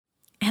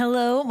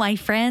Hello, my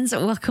friends.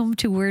 Welcome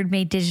to Word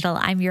Made Digital.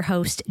 I'm your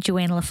host,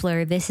 Joanna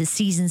LaFleur. This is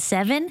Season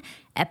 7,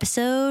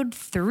 Episode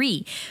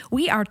 3.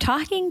 We are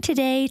talking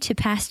today to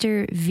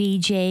Pastor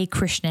Vijay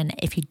Krishnan.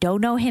 If you don't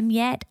know him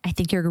yet, I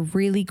think you're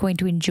really going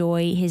to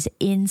enjoy his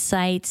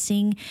insights,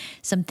 seeing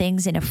some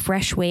things in a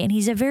fresh way. And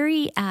he's a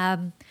very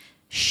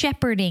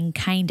shepherding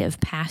kind of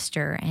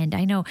pastor. And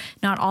I know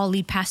not all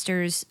lead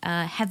pastors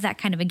have that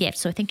kind of a gift.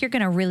 So I think you're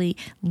going to really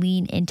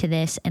lean into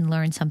this and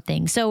learn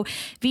something. So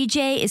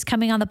Vijay is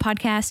coming on the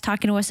podcast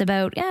talking to us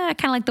about kind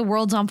of like the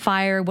world's on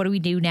fire. What do we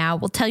do now?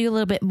 We'll tell you a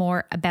little bit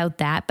more about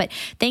that. But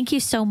thank you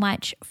so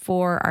much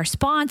for our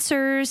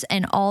sponsors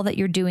and all that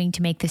you're doing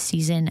to make this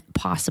season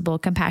possible.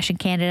 Compassion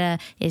Canada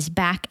is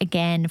back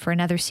again for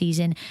another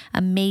season.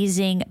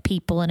 Amazing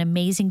people, an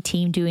amazing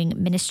team doing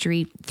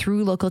ministry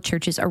through local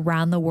churches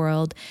around the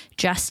world.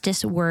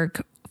 Justice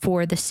work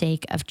for the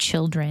sake of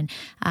children.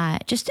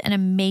 Just an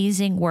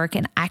amazing work.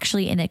 And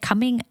actually in the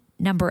coming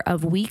number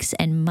of weeks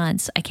and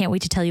months, I can't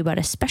wait to tell you about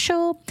a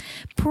special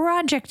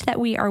project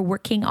that we are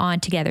working on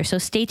together. So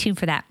stay tuned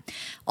for that.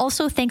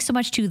 Also, thanks so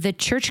much to The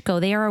Church Go.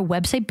 They are a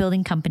website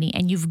building company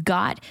and you've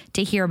got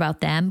to hear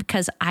about them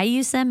because I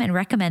use them and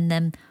recommend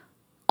them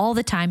all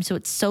the time. So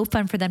it's so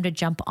fun for them to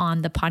jump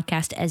on the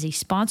podcast as a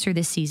sponsor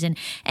this season.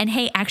 And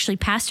hey, actually,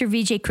 Pastor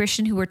Vijay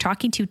Krishnan, who we're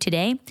talking to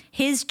today,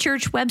 his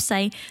church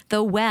website,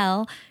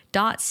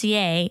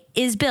 thewell.ca,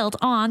 is built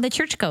on the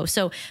Church Go.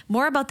 So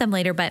more about them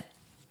later, but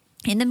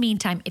in the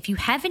meantime, if you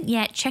haven't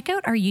yet, check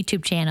out our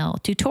YouTube channel,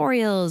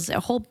 tutorials, a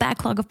whole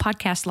backlog of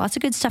podcasts, lots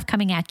of good stuff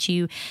coming at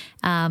you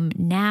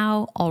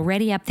now,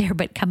 already up there,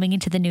 but coming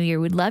into the new year.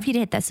 We'd love you to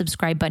hit that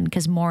subscribe button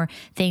because more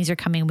things are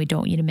coming and we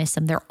don't want you to miss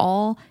them. They're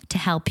all to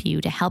help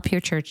you, to help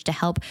your church, to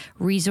help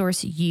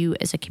resource you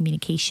as a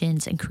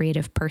communications and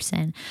creative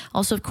person.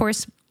 Also, of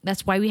course,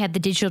 that's why we have the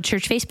Digital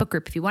Church Facebook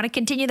group. If you want to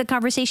continue the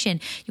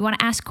conversation, you want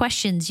to ask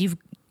questions, you've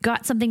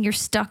got something you're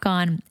stuck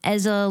on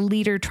as a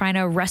leader trying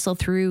to wrestle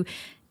through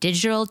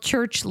digital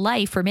church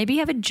life, or maybe you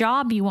have a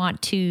job you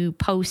want to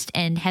post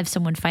and have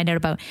someone find out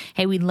about,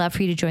 hey, we'd love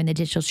for you to join the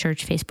Digital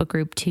Church Facebook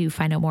group to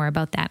find out more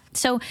about that.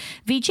 So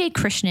Vijay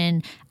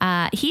Krishnan,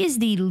 he is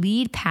the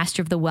lead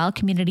pastor of the Well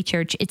Community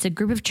Church. It's a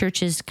group of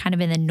churches kind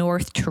of in the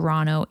North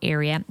Toronto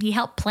area. He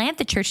helped plant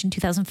the church in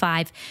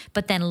 2005,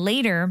 but then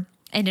later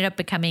ended up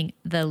becoming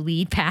the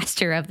lead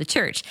pastor of the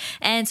church.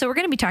 And so we're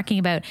going to be talking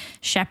about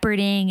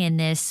shepherding in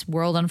this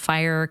world on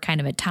fire kind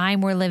of a time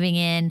we're living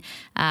in.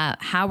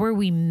 How are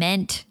we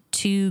meant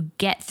to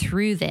get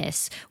through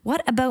this?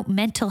 What about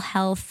mental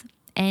health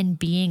and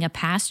being a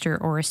pastor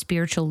or a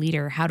spiritual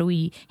leader? How do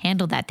we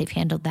handle that? They've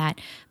handled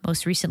that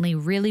most recently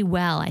really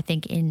well, I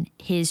think, in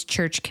his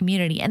church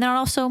community. And then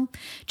also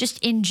just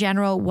in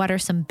general, what are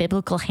some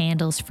biblical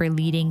handles for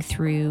leading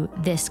through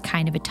this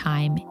kind of a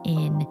time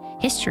in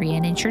history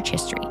and in church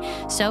history?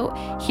 So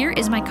here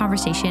is my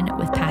conversation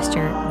with Pastor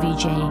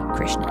Vijay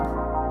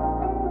Krishnan.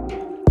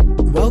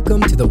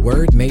 Welcome to the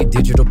Word Made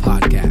Digital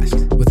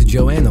podcast with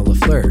Joanna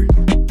LaFleur.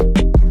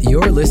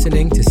 You're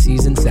listening to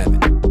Season 7.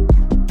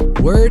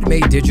 Word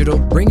Made Digital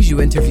brings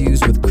you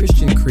interviews with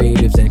Christian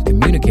creatives and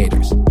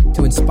communicators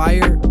to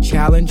inspire,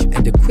 challenge,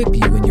 and equip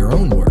you in your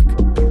own work.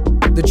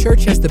 The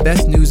church has the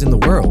best news in the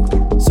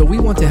world, so we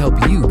want to help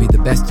you be the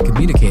best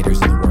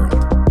communicators in the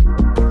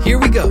world. Here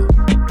we go.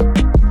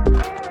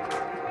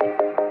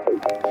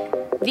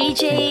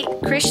 Vijay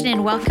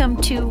Krishnan, welcome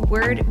to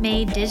Word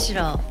Made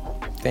Digital.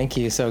 Thank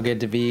you. So good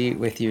to be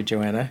with you,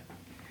 Joanna.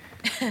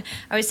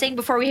 I was saying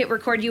before we hit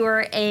record, you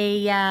are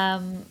a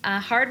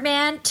hard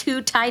man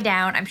to tie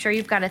down. I'm sure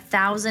you've got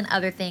 1,000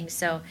 other things.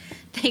 So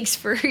thanks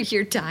for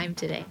your time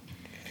today.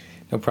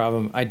 No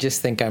problem. I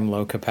just think I'm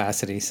low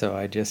capacity, so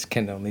I just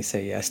can only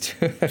say yes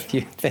to a few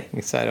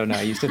things. I don't know.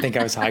 I used to think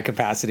I was high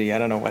capacity. I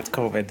don't know what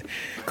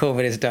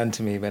COVID has done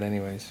to me, but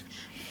anyways.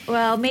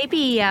 Well,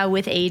 maybe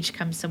with age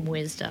comes some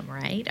wisdom,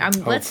 right?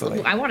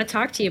 Hopefully. I want to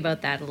talk to you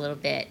about that a little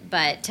bit.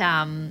 But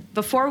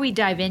before we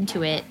dive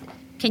into it,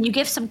 can you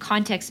give some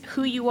context,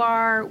 who you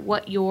are,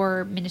 what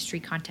your ministry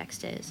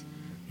context is?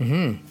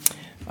 Mm-hmm.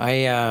 I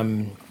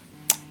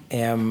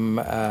am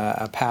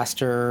a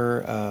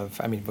pastor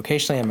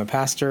vocationally I'm a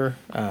pastor.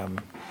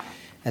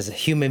 As a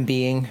human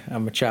being,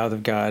 I'm a child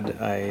of God.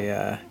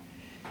 I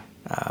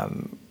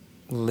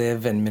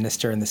live and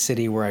minister in the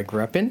city where I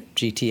grew up in,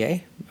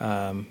 GTA.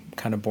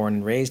 Kind of born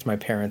and raised. My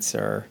parents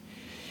are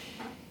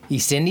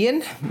East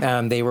Indian.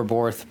 They were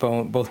both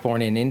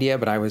born in India,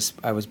 but I was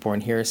born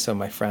here. So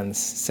my friends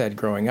said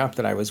growing up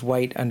that I was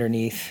white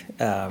underneath.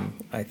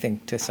 I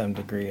think to some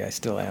degree I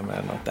still am. I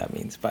don't know what that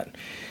means, but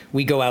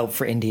we go out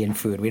for Indian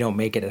food. We don't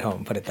make it at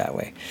home. Put it that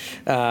way.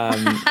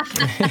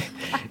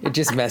 It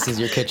just messes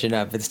your kitchen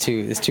up. It's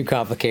too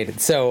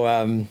complicated. So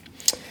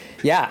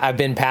I've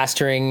been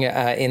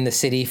pastoring in the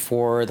city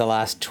for the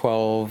last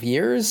 12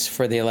 years.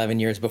 For the 11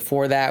 years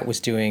before that, was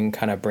doing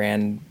kind of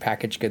brand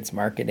packaged goods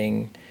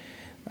marketing.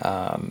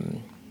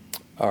 I've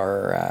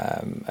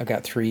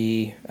got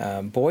 3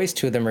 boys.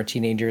 2 of them are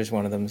teenagers.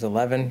 One of them's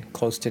 11,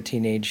 close to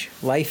teenage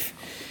life.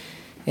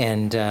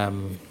 And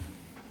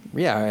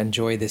I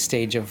enjoy this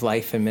stage of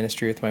life and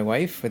ministry with my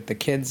wife, with the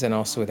kids, and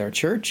also with our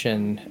church.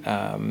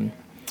 And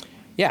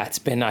it's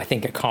been, I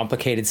think, a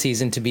complicated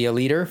season to be a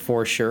leader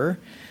for sure,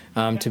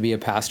 to be a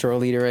pastoral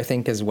leader, I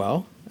think, as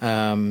well.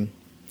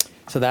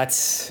 So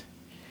that's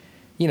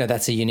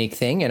a unique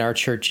thing. And our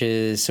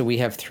churches, so we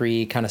have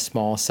 3 kind of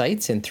small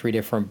sites in 3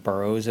 different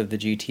boroughs of the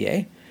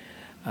GTA.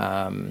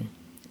 I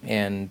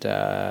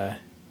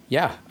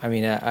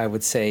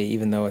would say,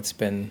 even though it's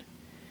been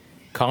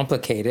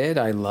complicated,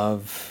 I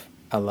love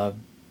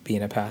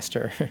being a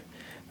pastor.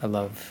 I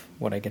love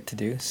what I get to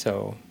do.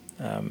 So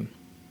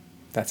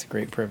that's a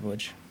great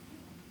privilege.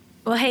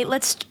 Well, hey,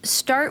 let's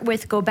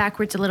go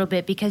backwards a little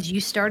bit, because you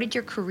started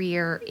your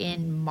career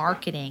in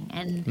marketing,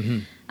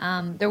 and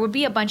there would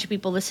be a bunch of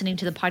people listening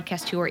to the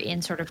podcast who are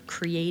in sort of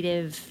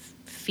creative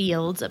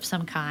fields of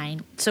some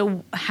kind.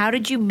 So how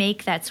did you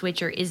make that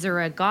switch, or is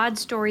there a God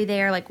story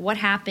there? Like, what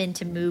happened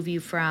to move you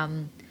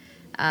from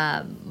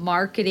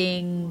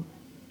marketing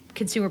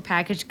consumer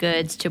packaged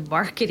goods to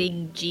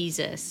marketing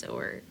Jesus?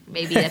 Or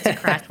maybe that's a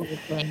crass way of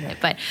saying it,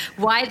 but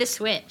why the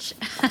switch?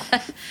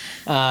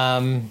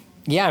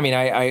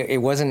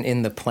 It wasn't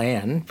in the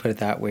plan, put it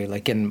that way,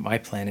 like in my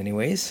plan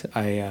anyways.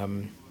 I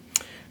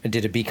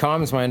did a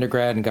BCom as my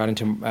undergrad and got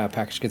into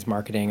packaged goods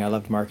marketing. I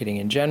loved marketing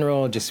in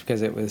general, just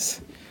because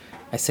it's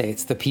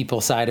the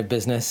people side of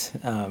business.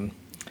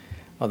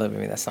 Although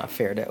maybe that's not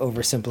fair to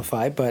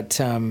oversimplify,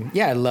 but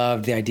I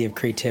loved the idea of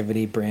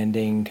creativity,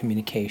 branding,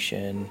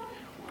 communication.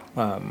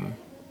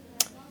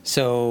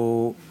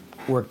 So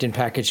worked in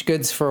packaged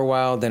goods for a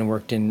while, then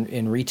worked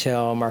in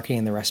retail marketing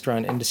in the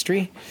restaurant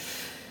industry.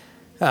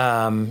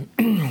 And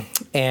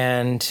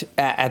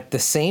at the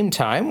same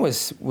time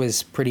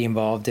was pretty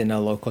involved in a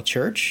local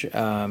church.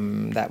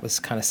 That was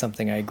kind of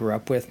something I grew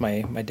up with.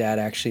 My dad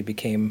actually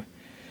became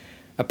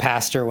a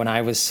pastor when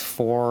I was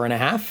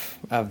 4.5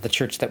 of the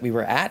church that we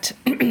were at.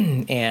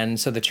 And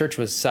so the church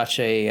was such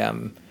a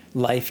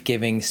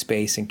life-giving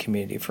space and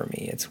community for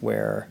me. It's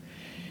where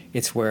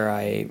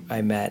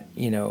I met,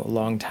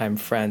 longtime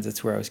friends.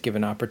 It's where I was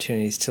given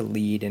opportunities to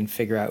lead and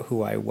figure out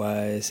who I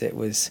was. It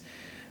was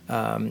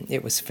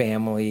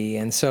family.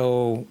 And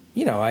so,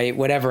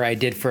 whatever I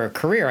did for a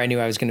career, I knew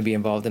I was going to be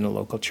involved in a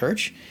local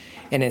church.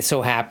 And it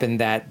so happened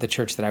that the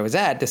church that I was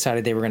at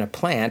decided they were going to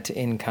plant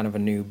in kind of a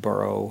new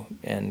borough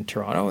in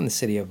Toronto, in the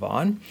city of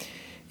Vaughan.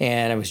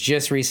 And I was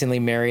just recently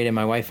married, and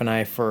my wife and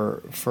I,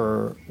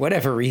 for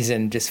whatever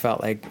reason, just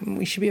felt like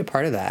we should be a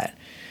part of that.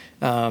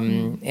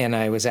 And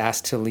I was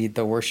asked to lead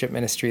the worship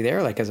ministry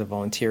there, like as a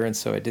volunteer. And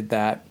so I did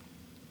that.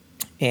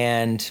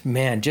 And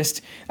man,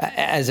 just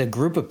as a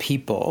group of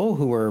people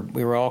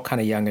we were all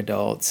kind of young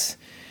adults,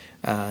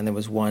 and there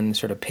was one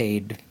sort of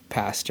paid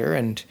pastor,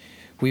 and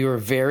we were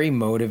very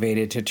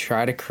motivated to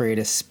try to create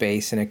a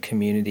space in a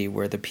community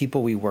where the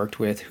people we worked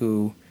with,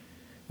 who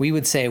we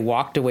would say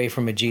walked away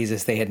from a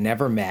Jesus they had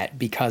never met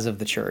because of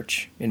the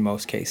church, in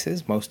most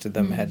cases, most of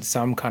them had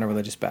some kind of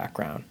religious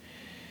background,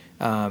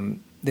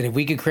 that if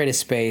we could create a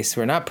space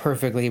where, not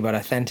perfectly, but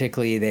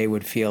authentically, they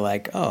would feel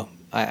like, oh,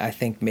 I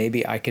think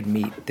maybe I could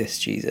meet this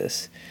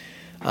Jesus.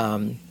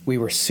 We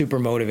were super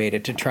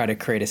motivated to try to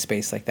create a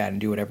space like that and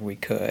do whatever we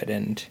could.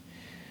 And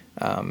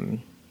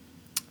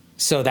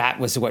so that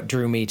was what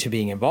drew me to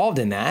being involved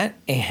in that.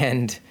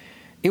 And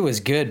it was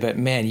good, but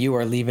man, you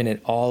are leaving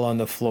it all on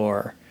the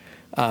floor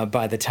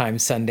by the time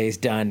Sunday's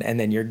done. And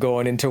then you're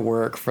going into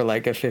work for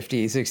like a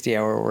 50,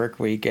 60-hour work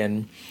week.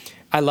 And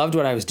I loved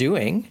what I was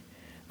doing,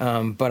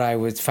 but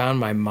I found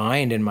my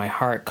mind and my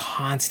heart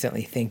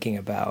constantly thinking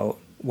about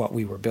what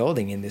we were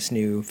building in this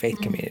new faith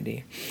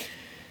community.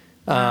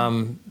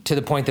 To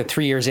the point that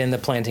 3 years in, the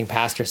planting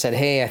pastor said,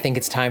 hey, I think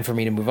it's time for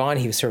me to move on.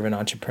 He was sort of an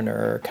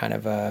entrepreneur, kind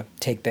of a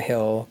take the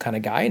hill kind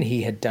of guy, and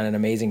he had done an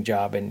amazing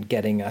job in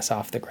getting us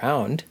off the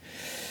ground.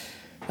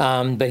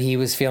 But he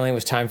was feeling it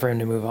was time for him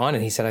to move on,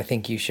 and he said, I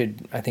think you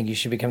should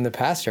become the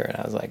pastor. And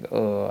I was like,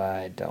 oh,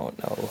 I don't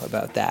know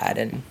about that.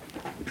 And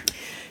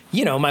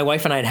my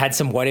wife and I had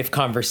some what-if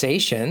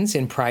conversations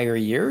in prior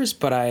years,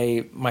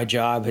 but my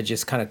job had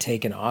just kind of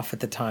taken off at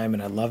the time,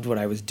 and I loved what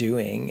I was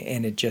doing,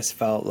 and it just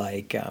felt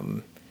like,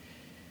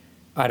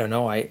 I don't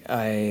know,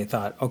 I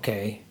thought,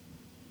 okay.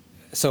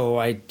 So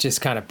I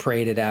just kind of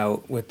prayed it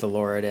out with the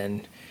Lord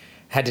and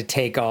had to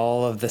take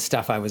all of the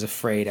stuff I was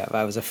afraid of.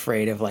 I was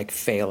afraid of like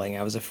failing.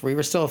 We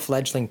were still a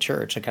fledgling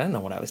church. Like, I didn't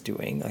know what I was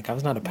doing. Like, I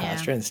was not a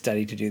pastor and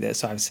studied to do this.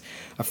 So I was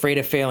afraid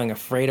of failing,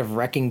 afraid of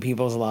wrecking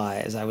people's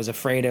lives. I was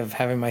afraid of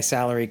having my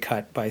salary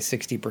cut by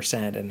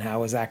 60%. And how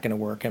was that going to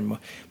work? And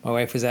my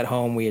wife was at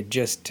home. We had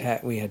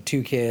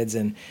 2 kids.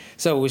 And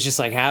so it was just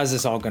like, how is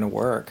this all going to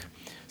work?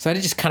 So I had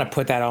to just kind of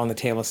put that all on the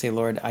table and say,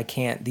 Lord,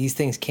 these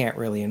things can't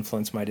really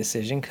influence my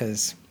decision,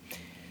 because,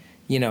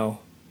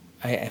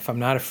 if I'm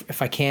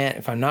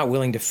not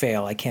willing to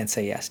fail, I can't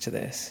say yes to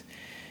this.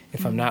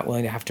 If I'm not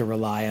willing to have to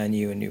rely on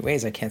you in new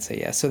ways, I can't say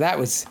yes. So that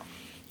was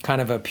kind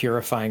of a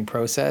purifying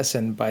process.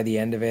 And by the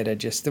end of it,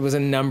 there was a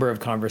number of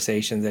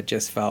conversations that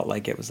just felt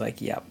like it was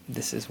like, yep,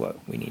 this is what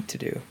we need to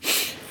do.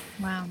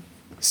 Wow.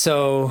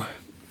 So,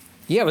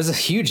 Yeah, it was a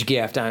huge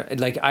gift. I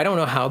don't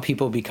know how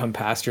people become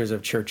pastors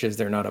of churches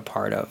they're not a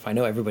part of. I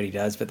know everybody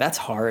does, but that's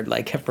hard.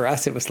 Like for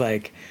us, it was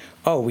like,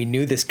 oh, we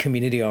knew this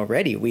community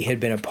already. We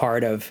had been a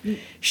part of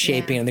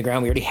shaping on the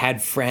ground. We already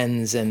had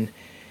friends. And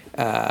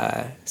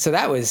so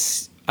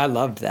I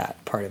loved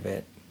that part of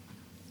it.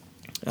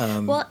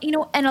 Well,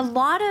 and a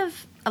lot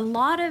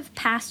of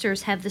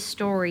pastors have the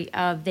story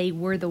of they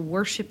were the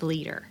worship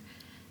leader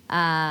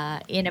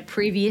in a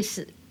previous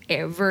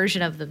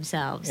version of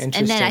themselves. And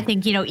then I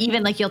think,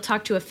 even like you'll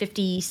talk to a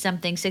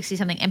 50-something,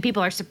 60-something, and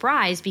people are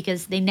surprised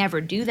because they never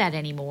do that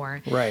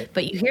anymore. Right.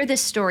 But you hear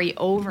this story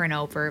over and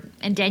over.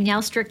 And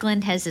Danielle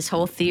Strickland has this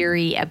whole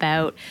theory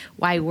about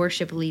why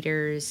worship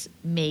leaders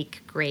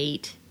make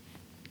great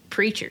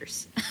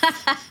preachers.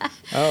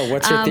 Oh,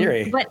 what's your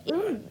theory?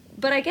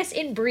 But I guess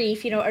in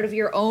brief, out of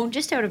your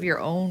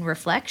own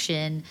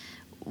reflection,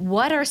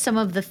 what are some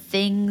of the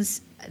things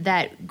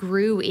that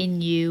grew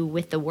in you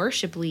with the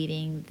worship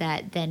leading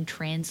that then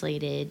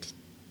translated,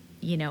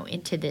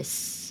 into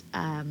this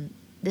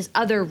this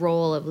other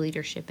role of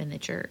leadership in the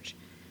church?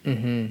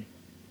 Mm-hmm.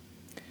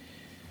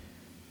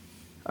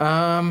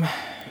 I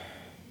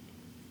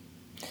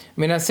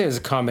mean, I'd say it was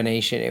a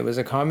combination. It was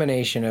a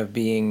combination of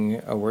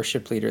being a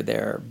worship leader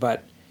there,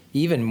 but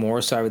even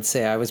more so, I would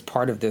say I was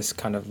part of this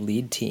kind of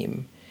lead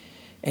team.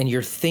 And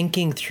you're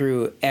thinking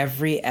through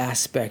every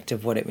aspect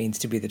of what it means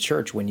to be the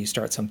church when you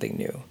start something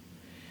new.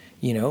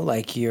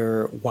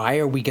 Why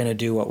are we going to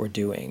do what we're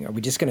doing? Are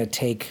we just going to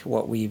take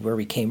where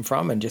we came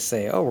from and just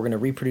say, oh, we're going to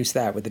reproduce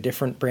that with a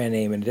different brand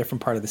name in a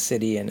different part of the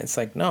city? And it's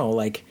like, no,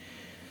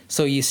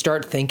 so you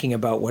start thinking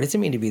about what does it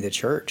mean to be the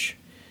church?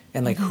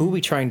 And who are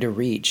we trying to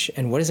reach?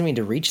 And what does it mean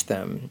to reach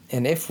them?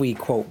 And if we,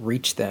 quote,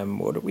 reach them,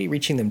 what are we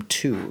reaching them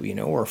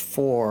to, or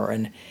for?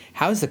 And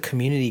how is the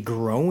community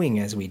growing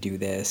as we do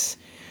this?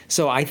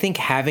 So I think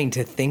having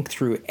to think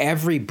through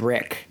every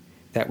brick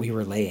that we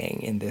were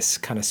laying in this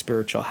kind of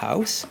spiritual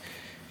house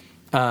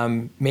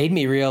made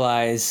me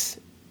realize,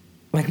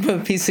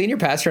 the senior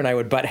pastor and I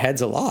would butt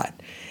heads a lot.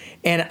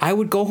 And I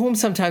would go home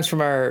sometimes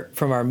from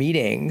our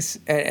meetings,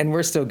 and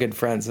we're still good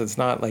friends, so it's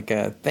not like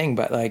a thing,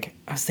 but I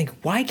was thinking,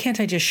 why can't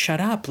I just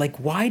shut up?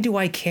 Why do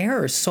I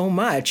care so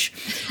much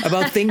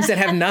about things that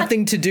have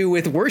nothing to do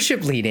with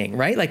worship leading,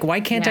 right?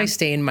 Why can't I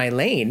stay in my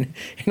lane?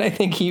 And I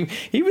think he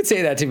would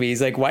say that to me. He's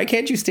like, why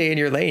can't you stay in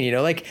your lane?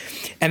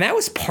 And that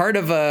was part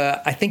of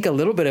I think a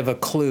little bit of a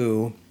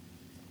clue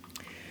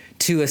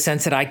to a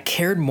sense that I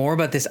cared more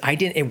about this. I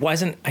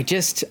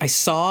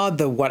saw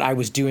what I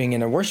was doing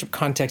in a worship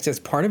context as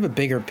part of a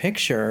bigger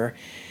picture.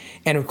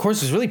 And of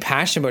course, was really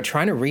passionate about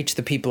trying to reach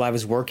the people I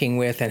was working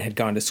with and had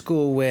gone to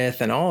school with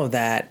and all of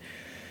that.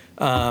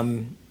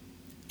 And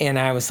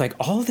I was like,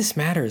 all of this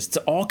matters. It's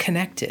all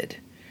connected.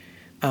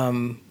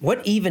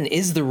 What even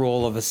is the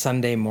role of a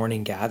Sunday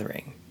morning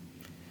gathering?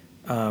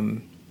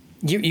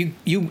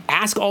 You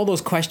ask all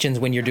those questions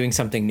when you're doing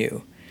something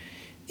new.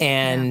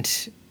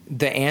 And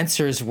the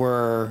answers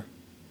were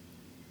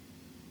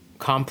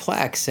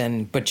complex,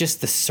 but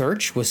just the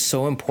search was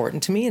so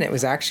important to me. And it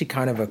was actually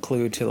kind of a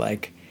clue to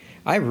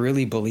I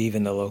really believe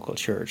in the local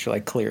church,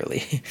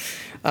 clearly.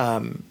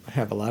 I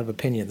have a lot of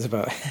opinions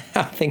about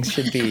how things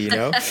should be,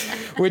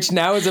 which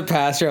now as a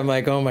pastor, I'm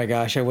like, oh my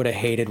gosh, I would have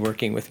hated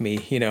working with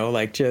me,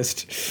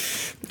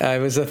 I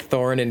was a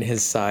thorn in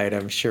his side,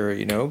 I'm sure,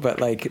 but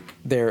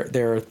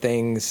there are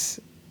things,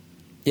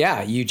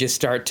 you just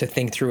start to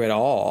think through it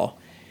all.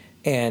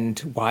 And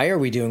why are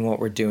we doing what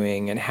we're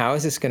doing? And how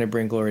is this going to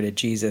bring glory to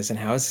Jesus? And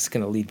how is this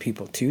going to lead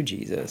people to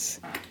Jesus?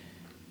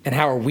 And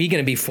how are we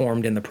going to be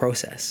formed in the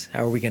process?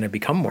 How are we going to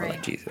become more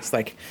like Jesus?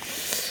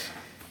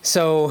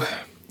 So,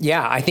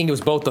 I think it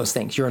was both those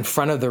things. You're in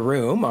front of the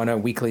room on a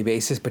weekly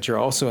basis, but you're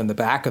also in the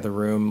back of the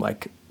room,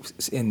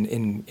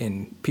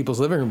 in people's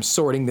living rooms,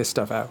 sorting this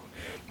stuff out.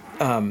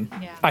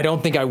 I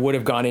don't think I would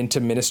have gone into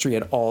ministry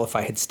at all if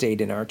I had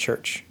stayed in our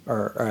church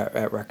or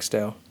at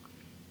Rexdale.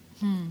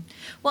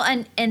 Well,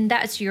 and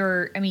that was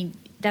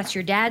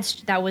your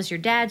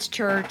dad's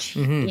church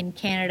in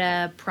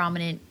Canada,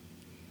 prominent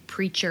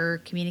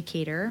preacher,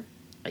 communicator.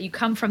 You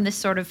come from this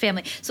sort of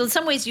family. So in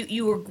some ways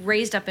you were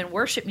raised up in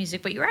worship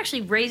music, but you were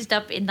actually raised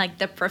up in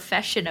the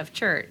profession of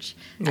church.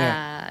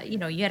 Yeah.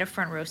 You had a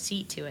front row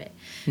seat to it.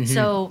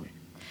 So,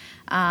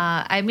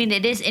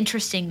 it is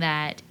interesting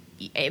that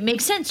it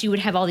makes sense you would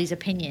have all these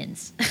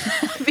opinions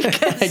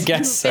because I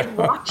guess you've been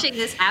watching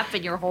this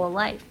happen your whole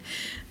life.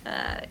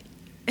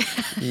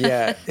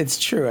 Yeah, it's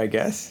true, I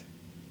guess.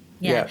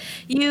 Yeah.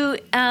 You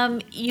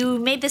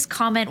made this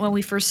comment when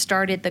we first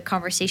started the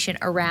conversation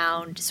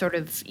around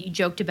you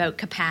joked about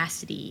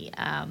capacity.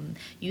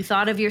 You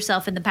thought of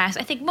yourself in the past.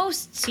 I think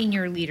most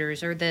senior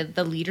leaders or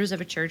the leaders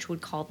of a church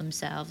would call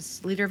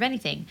themselves leader of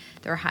anything.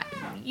 They're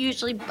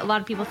usually a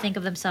lot of people think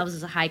of themselves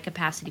as a high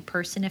capacity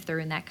person if they're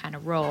in that kind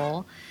of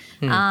role.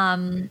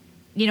 From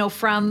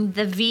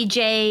the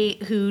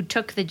VJ who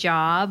took the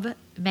job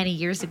many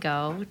years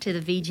ago to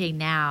the VJ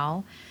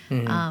now,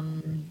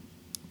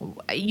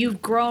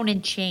 you've grown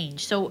and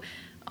changed. So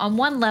on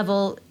one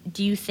level,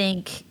 do you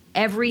think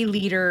every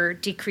leader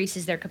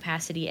decreases their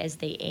capacity as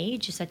they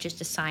age? Is that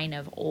just a sign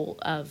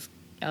of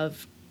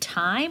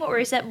time, or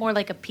is that more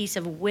like a piece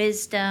of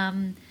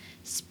wisdom,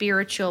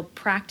 spiritual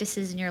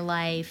practices in your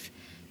life?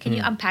 Can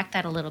you unpack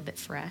that a little bit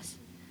for us?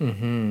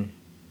 Mm-hmm.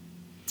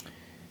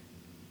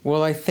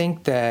 Well, I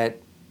think that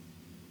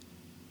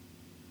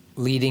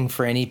leading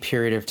for any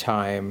period of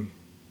time,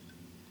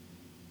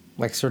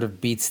 like, sort of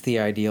beats the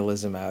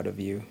idealism out of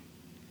you.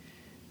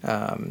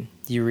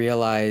 You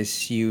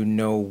realize you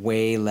know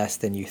way less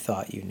than you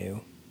thought you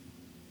knew.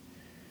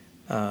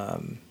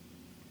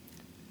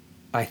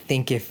 I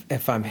think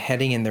if I'm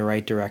heading in the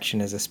right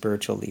direction as a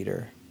spiritual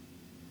leader,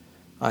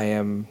 I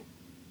am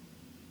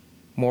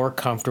more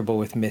comfortable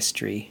with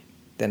mystery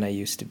than I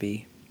used to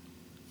be,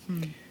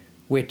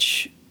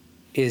 which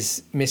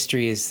is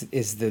mystery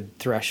is the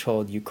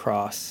threshold you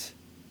cross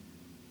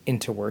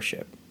into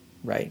worship,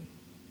 right?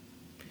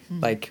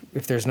 Like,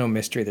 if there's no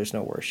mystery, there's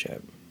no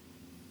worship.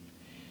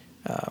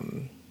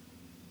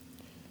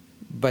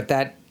 But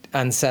that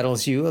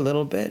unsettles you a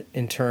little bit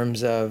in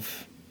terms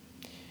of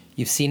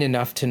you've seen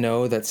enough to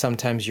know that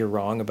sometimes you're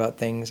wrong about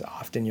things.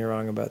 Often you're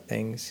wrong about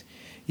things.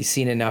 You've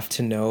seen enough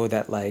to know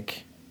that,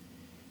 like,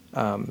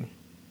 the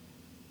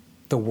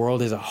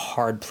world is a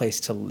hard place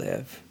to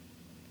live.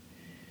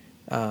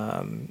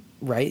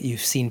 Right? You've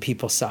seen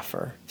people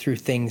suffer through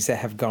things that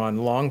have gone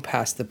long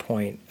past the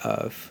point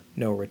of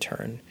no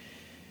return,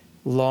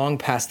 long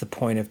past the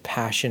point of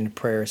passionate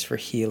prayers for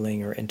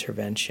healing or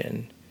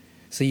intervention.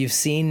 So you've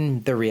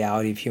seen the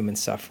reality of human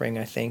suffering,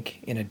 I think,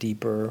 in a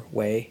deeper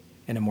way,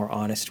 in a more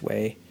honest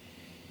way.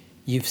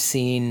 You've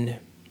seen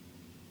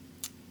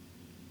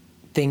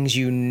things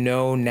you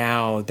know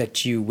now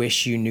that you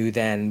wish you knew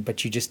then,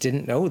 but you just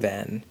didn't know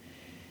then.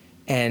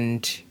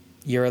 And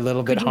you're a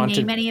little bit haunted.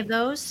 Could you name any of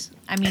those?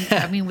 I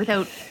mean,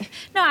 without,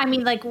 no, I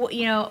mean, like,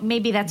 you know,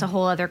 maybe that's a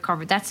whole other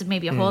that's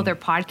maybe a whole other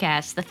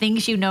podcast. The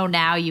things you know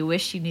now, you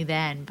wish you knew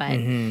then, but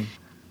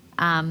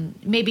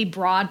maybe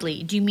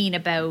broadly, do you mean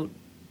about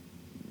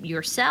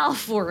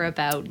yourself or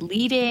about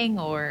leading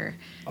or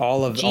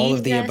all of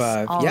the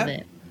above? All of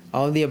it.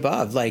 All of the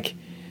above. Like,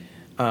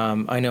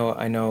 I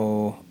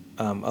know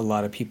a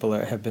lot of people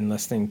have been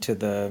listening to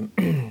the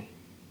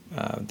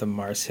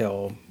Mars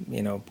Hill,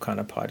 you know, kind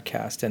of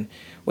podcast. And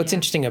what's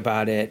interesting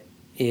about it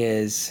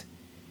is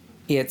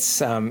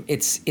it's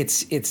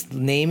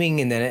naming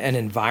in an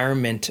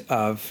environment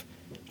of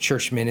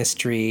church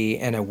ministry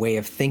and a way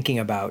of thinking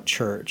about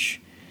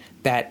church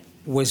that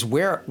was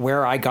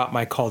where I got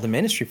my call to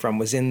ministry from,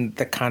 was in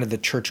the kind of the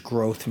church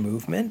growth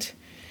movement.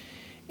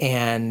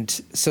 And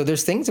so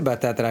there's things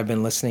about that I've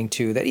been listening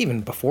to that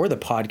even before the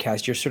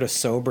podcast, you're sort of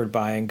sobered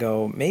by and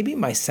go, maybe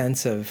my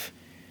sense of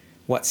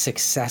what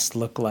success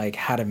looked like,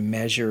 how to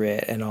measure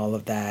it, and all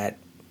of that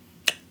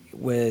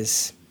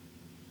was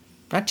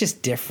not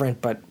just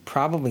different, but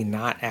probably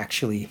not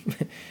actually,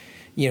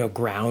 you know,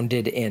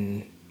 grounded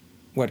in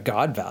what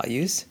God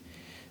values.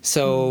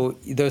 So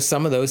there's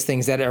some of those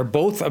things that are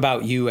both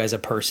about you as a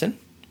person,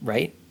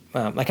 right?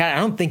 Like, I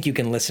don't think you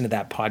can listen to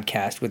that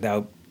podcast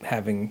without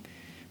having,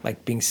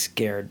 like, being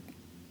scared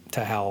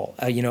to hell,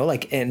 you know,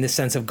 like, in the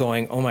sense of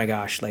going, oh my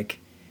gosh, like,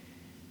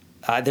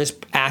 there's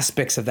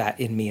aspects of that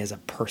in me as a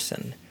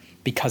person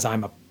because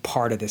I'm a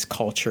part of this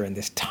culture and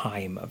this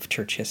time of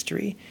church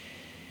history.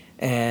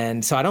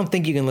 And so I don't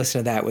think you can listen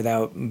to that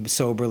without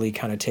soberly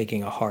kind of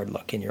taking a hard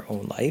look in your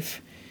own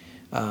life.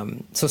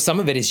 So some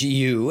of it is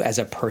you as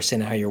a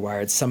person, how you're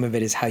wired. Some of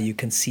it is how you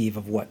conceive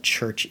of what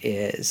church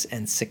is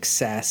and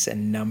success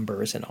and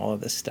numbers and all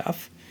of this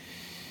stuff.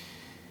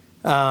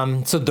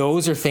 So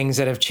those are things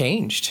that have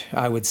changed.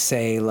 I would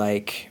say,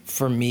 like,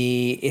 for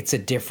me, it's a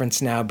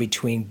difference now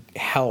between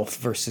health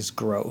versus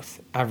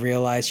growth. I've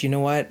realized, you know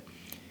what?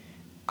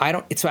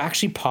 It's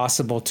actually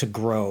possible to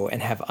grow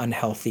and have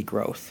unhealthy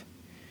growth,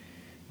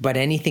 but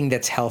anything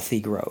that's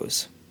healthy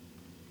grows.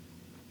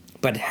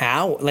 But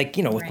how, like,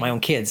 you know, with my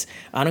own kids,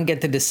 I don't get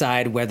to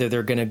decide whether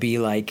they're going to be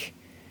like,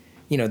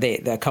 you know,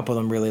 a couple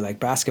of them really like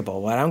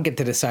basketball. Well, I don't get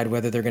to decide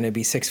whether they're going to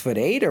be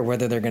 6'8" or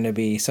whether they're going to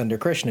be Sunder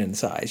Krishnan in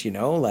size, you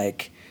know,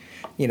 like,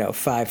 you know,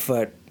 5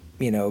 foot,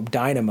 you know,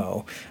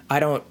 dynamo.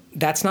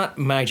 That's not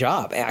my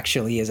job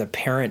actually as a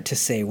parent to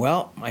say,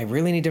 well, I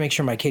really need to make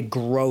sure my kid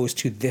grows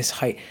to this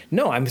height.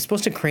 No, I'm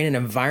supposed to create an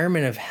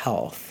environment of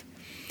health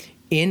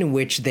in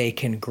which they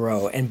can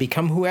grow and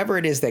become whoever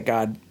it is that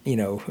God, you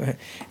know,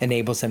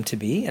 enables them to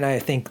be. And I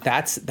think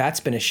that's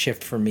been a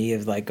shift for me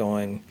of, like,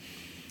 going,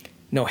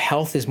 no,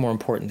 health is more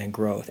important than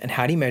growth. And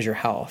how do you measure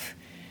health?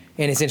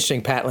 And it's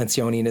interesting, Pat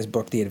Lencioni in his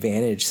book, The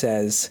Advantage,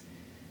 says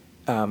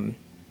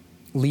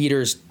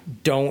leaders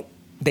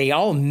they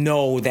all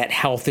know that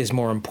health is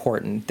more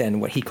important than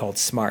what he called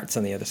smarts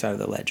on the other side of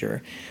the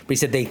ledger. But he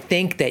said they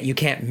think that you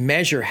can't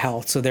measure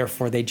health, so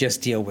therefore they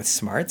just deal with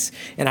smarts.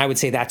 And I would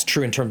say that's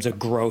true in terms of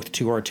growth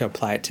too, or to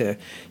apply it to,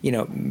 you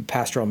know,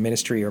 pastoral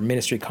ministry or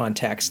ministry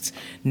contexts,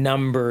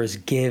 numbers,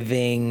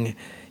 giving,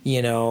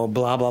 you know,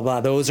 blah, blah,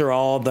 blah. Those are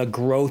all the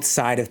growth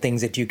side of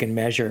things that you can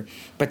measure.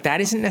 But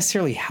that isn't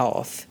necessarily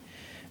health.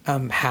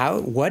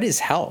 What is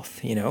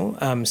health, you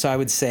know? So I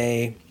would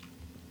say,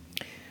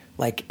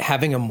 like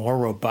having a more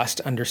robust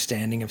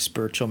understanding of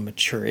spiritual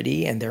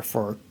maturity and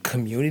therefore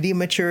community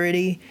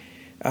maturity.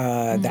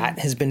 That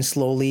has been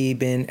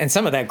and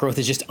some of that growth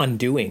is just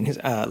undoing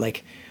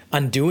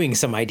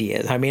some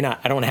ideas. I mean,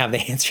 I don't have the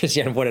answers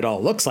yet of what it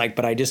all looks like,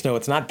 but I just know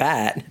it's not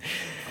that.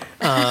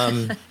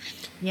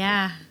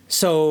 Yeah.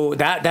 So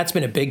that's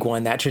been a big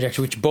one, that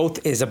trajectory, which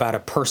both is about a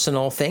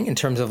personal thing in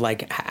terms of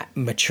like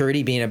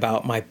maturity being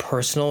about my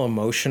personal,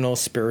 emotional,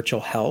 spiritual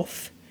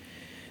health,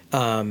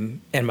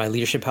 and my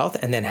leadership health.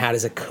 And then how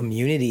does a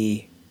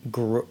community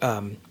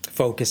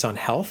focus on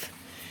health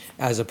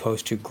as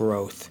opposed to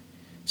growth?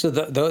 So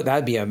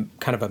that'd be a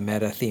kind of a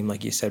meta theme,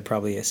 like you said,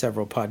 probably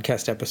several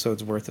podcast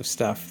episodes worth of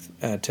stuff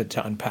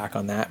to unpack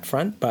on that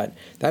front. But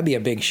that'd be a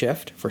big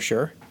shift for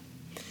sure.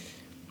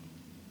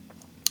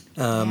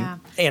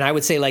 And I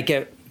would say, like,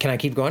 can I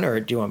keep going, or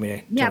do you want me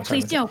to? Yeah,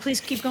 please do.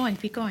 Please keep going.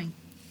 Keep going.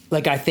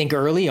 Like, I think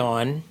early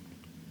on,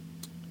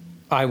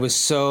 I was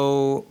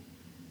so,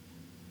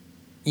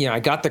 I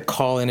got the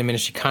call into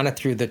ministry kind of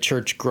through the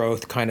church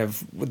growth, kind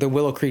of the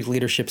Willow Creek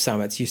Leadership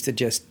Summits used to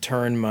just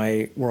turn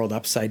my world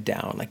upside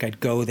down. Like, I'd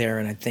go there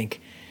and I'd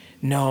think,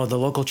 no, the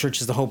local church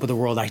is the hope of the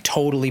world. I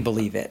totally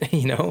believe it.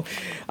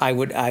 I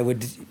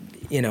would,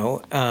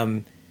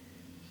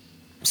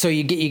 so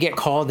you get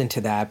called into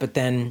that, but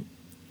then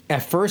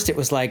at first it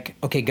was like,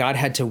 okay, God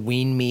had to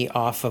wean me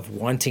off of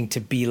wanting to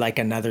be like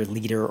another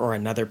leader or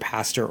another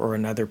pastor or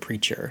another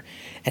preacher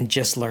and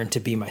just learn to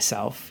be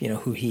myself,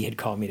 who he had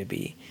called me to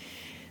be.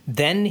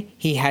 Then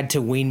he had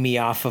to wean me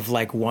off of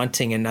like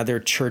wanting another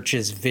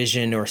church's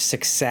vision or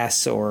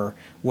success or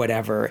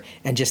whatever,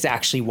 and just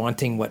actually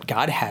wanting what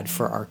God had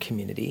for our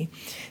community.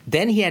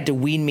 Then he had to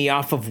wean me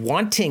off of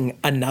wanting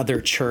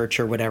another church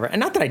or whatever. And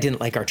not that I didn't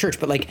like our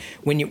church, but like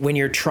when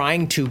you're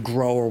trying to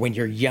grow, or when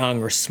you're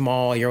young or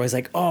small, you're always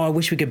like, oh, I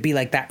wish we could be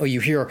like that. Or you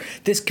hear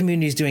this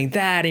community is doing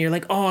that, and you're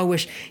like, oh, I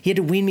wish. He had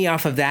to wean me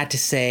off of that to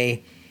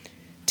say,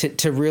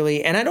 to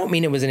really, and I don't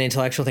mean it was an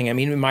intellectual thing, I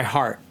mean in my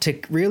heart, to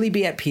really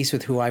be at peace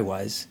with who I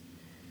was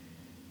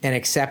and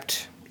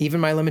accept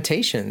even my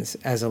limitations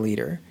as a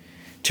leader,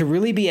 to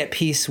really be at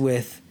peace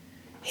with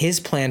his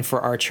plan for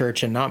our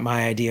church and not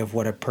my idea of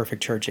what a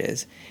perfect church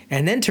is.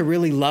 And then to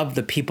really love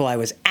the people I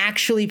was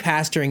actually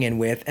pastoring in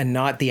with and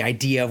not the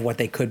idea of what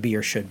they could be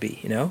or should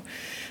be,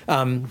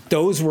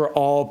 Those were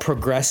all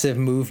progressive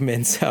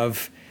movements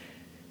of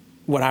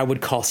what I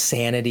would call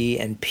sanity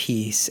and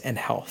peace and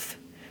health.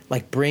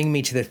 Like, bring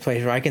me to this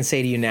place where I can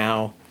say to you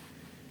now,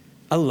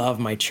 I love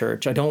my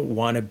church. I don't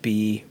want to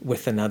be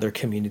with another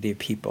community of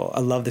people.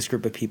 I love this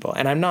group of people.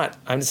 And I'm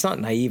just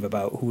not naive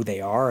about who they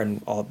are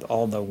and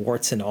all the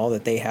warts and all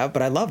that they have,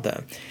 but I love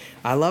them.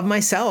 I love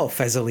myself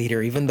as a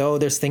leader, even though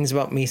there's things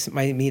about me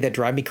that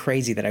drive me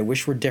crazy that I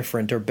wish were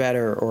different or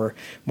better or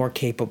more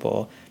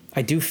capable.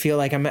 I do feel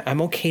like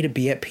I'm okay to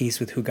be at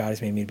peace with who God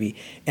has made me to be.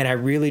 And I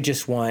really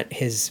just want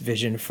his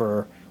vision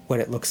for what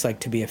it looks like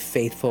to be a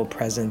faithful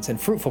presence and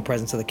fruitful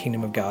presence of the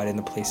kingdom of God in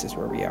the places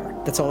where we are.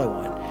 That's all I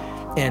want.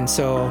 And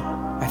so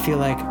I feel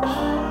like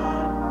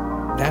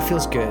that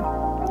feels good.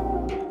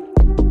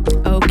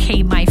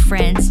 Okay, my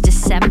friends,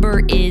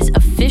 December is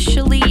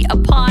officially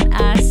upon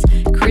us.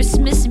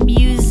 Christmas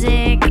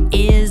music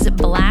is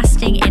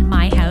blasting in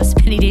my house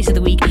many days of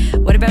the week.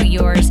 What about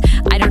yours?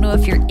 I don't know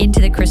if you're into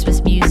the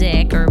Christmas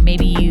music, or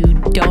maybe you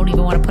don't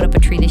even want to put up a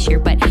tree this year,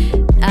 but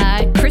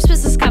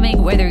Christmas is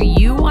coming whether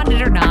you want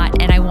it or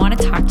not, and I want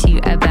to talk to you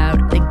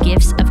about the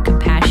Gifts of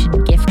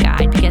Compassion gift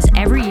guide, because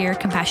every year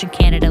Compassion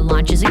Canada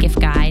launches a gift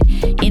guide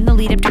in the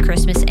lead up to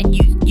Christmas, and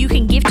you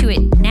can give to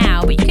it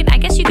now, but I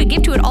guess you could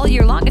give to it all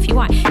year long if you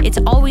want. It's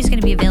always going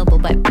to be available,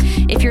 but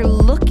if you're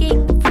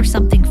looking for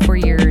something for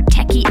your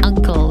techie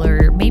uncle,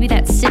 or maybe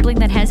that sibling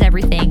that has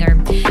everything, or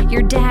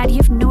your dad, you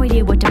have no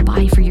idea what to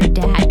buy for your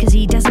dad because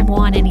he doesn't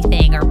want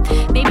anything, or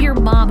maybe your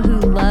mom who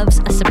loves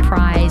a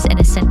surprise and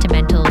a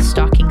sentimental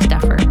stocking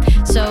stuffer.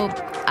 So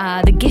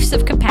the Gifts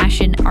of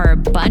Compassion are a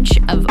bunch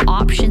of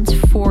options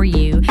for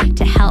you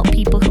to help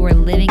people who are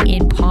living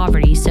in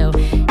poverty. So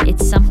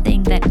it's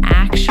something that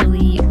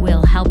actually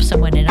will help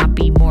someone and not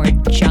be more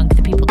junk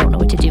that people don't know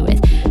what to do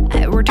with.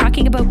 We're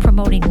talking about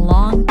promoting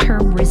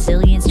long-term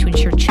resilience to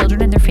ensure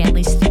children and their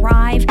families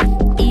thrive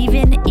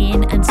even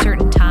in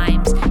uncertain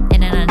times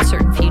and an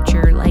uncertain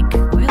future, like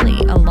really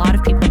a lot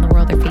of people in the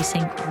world are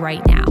facing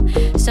right now.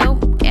 So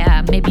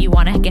maybe you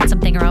want to get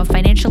something around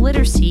financial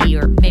literacy,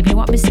 or maybe you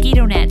want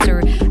mosquito nets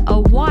or a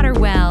water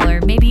well,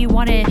 or maybe you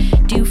want to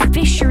do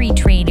fishery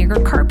training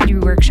or carpentry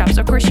workshops.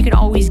 Of course, you can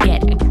always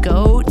get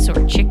goats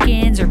or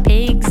chickens or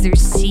pigs.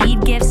 There's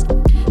seed gifts.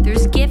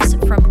 There's gifts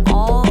from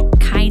all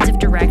kinds of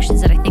directions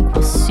that I think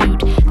will suit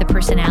the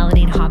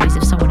personality and hobbies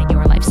of someone in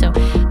your life. So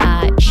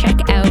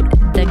check out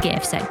the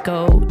gifts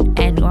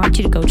and I want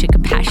you to go to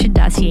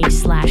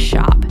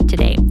compassion.ca/shop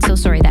today. So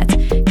sorry, that's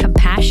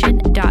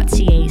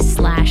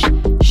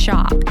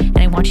compassion.ca/shop. And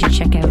I want you to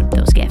check out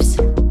those gifts.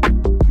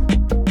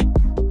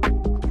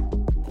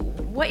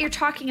 What you're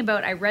talking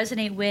about, I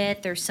resonate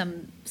with. There's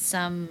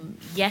some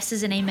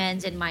yeses and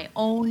amens in my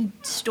own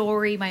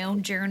story, my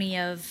own journey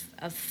of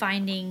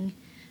finding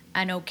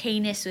an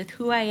okayness with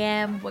who I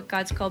am, what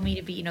God's called me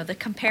to be. The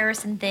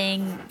comparison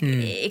thing,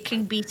 it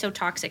can be so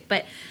toxic.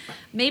 But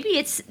maybe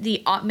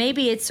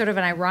it's sort of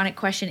an ironic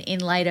question in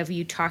light of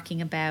you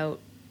talking about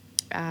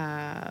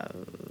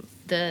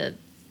the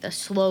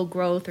slow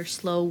growth or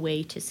slow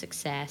way to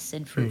success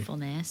and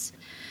fruitfulness.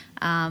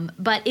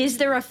 But is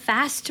there a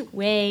fast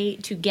way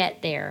to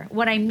get there?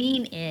 What I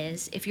mean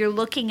is, if you're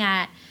looking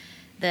at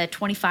the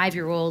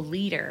 25-year-old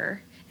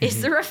leader,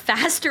 is there a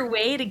faster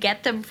way to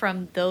get them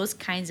from those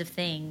kinds of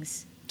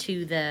things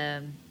to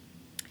the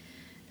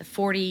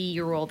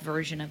 40-year-old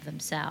version of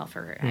themselves?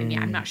 Or I mean,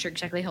 I'm not sure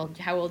exactly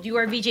how old you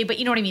are, VJ, but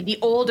you know what I mean, the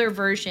older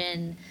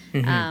version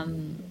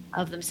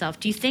of themselves.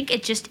 Do you think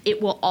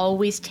it will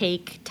always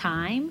take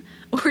time,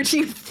 or do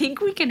you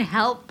think we can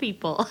help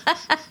people?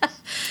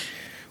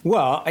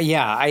 Well,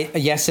 yeah,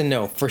 yes and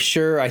no. For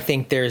sure, I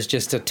think there's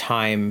just a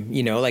time,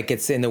 like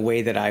it's in the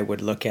way that I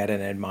would look at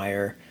and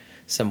admire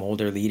some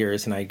older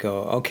leaders, and I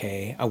go,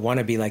 okay, I want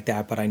to be like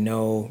that, but I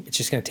know it's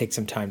just going to take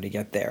some time to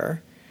get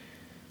there.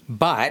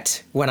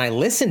 But when I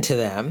listen to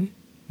them,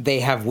 they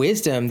have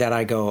wisdom that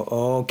I go,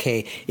 oh,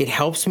 okay, it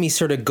helps me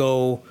sort of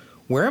go,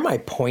 where am I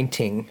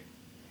pointing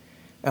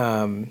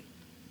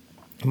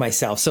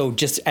myself? So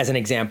just as an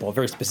example, a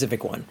very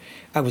specific one,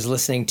 I was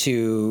listening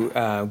to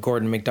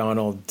Gordon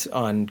MacDonald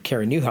on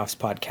Carey Nieuwhof's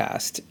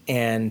podcast,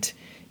 and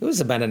it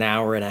was about an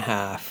hour and a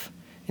half.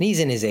 And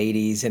he's in his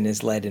 80s and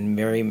is led in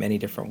very many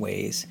different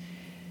ways.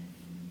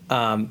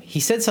 He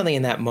said something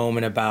in that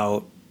moment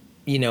about,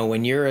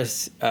 when you're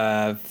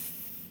something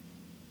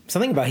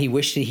about he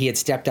wished that he had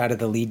stepped out of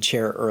the lead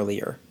chair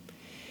earlier.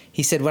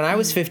 He said, when I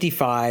was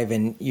 55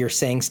 and you're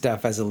saying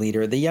stuff as a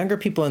leader, the younger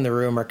people in the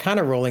room are kind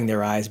of rolling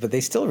their eyes, but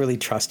they still really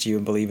trust you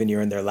and believe in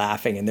you, and they're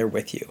laughing and they're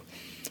with you.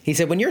 He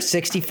said, when you're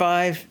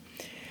 65,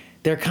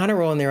 they're kind of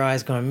rolling their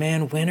eyes going,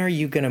 man, when are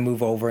you going to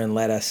move over and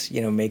let us,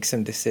 make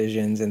some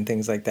decisions and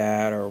things like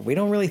that? Or we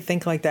don't really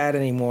think like that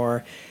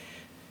anymore.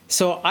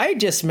 So I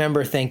just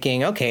remember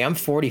thinking, okay, I'm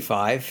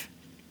 45.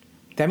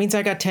 That means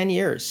I got 10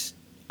 years.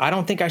 I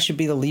don't think I should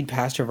be the lead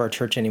pastor of our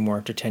church anymore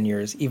after 10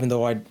 years, even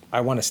though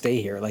I want to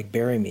stay here, like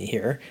bury me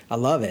here. I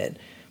love it.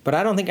 But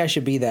I don't think I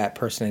should be that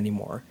person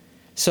anymore.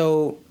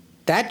 So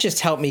that just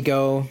helped me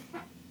go,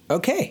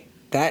 okay,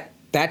 that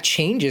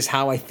changes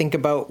how I think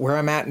about where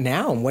I'm at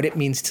now and what it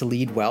means to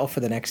lead well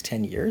for the next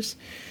 10 years.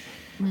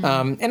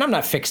 And I'm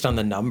not fixed on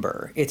the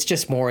number. It's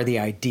just more the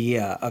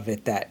idea of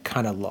it that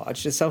kind of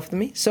lodged itself to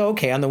me. So,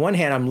 okay, on the one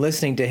hand, I'm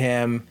listening to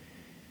him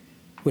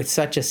with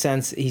such a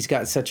sense, he's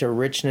got such a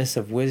richness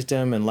of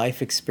wisdom and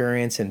life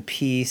experience and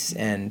peace.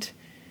 And,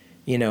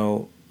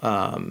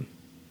 I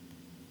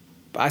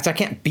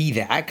can't be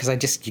that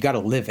because you got to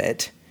live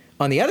it.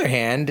 On the other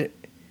hand,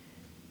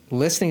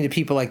 listening to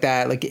people like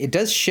that, like it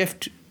does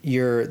shift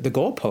the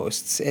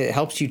goalposts. It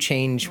helps you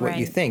change what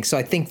you think. So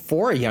I think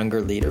for a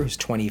younger leader who's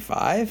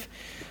 25,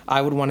 I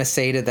would want to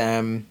say to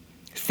them,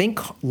 think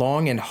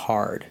long and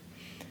hard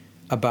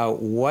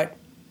about what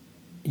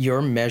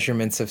your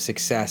measurements of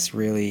success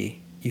really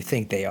you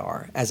think they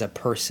are as a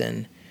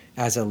person,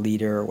 as a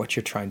leader, what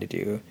you're trying to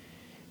do.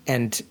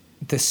 And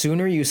the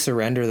sooner you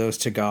surrender those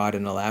to God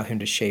and allow him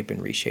to shape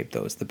and reshape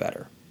those, the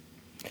better.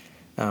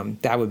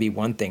 That would be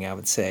one thing I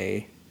would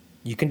say.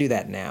 You can do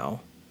that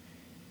now.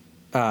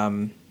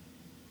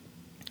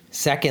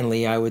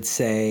 Secondly, I would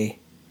say,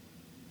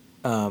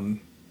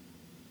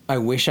 I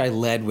wish I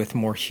led with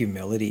more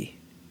humility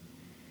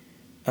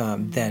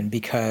then,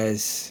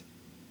 because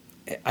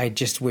I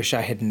just wish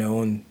I had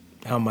known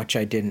how much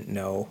I didn't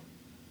know.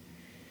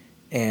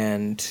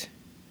 And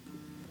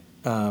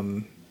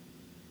I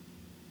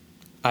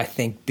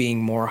think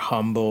being more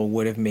humble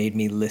would have made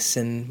me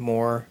listen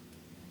more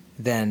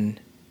than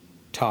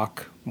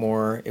talk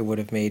more. It would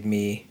have made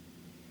me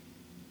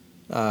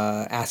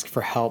ask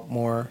for help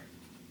more.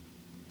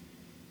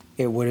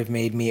 It would have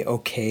made me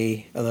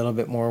okay a little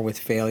bit more with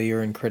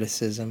failure and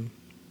criticism.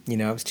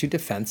 I was too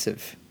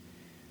defensive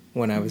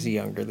when I was a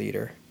younger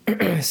leader.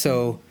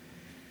 So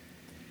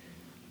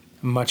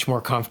much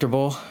more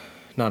comfortable,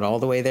 not all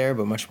the way there,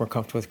 but much more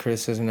comfortable with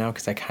criticism now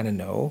because I kind of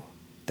know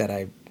that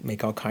I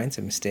make all kinds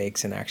of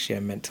mistakes and actually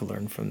I'm meant to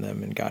learn from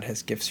them, and God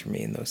has gifts for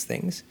me in those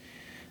things.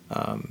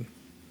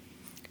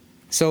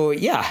 So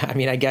yeah,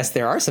 I guess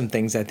there are some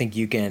things I think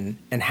you can,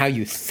 and how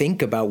you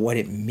think about what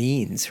it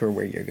means for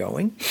where you're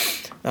going.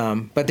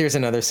 But there's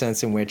another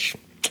sense in which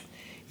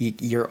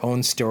your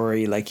own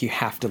story, like you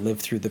have to live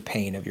through the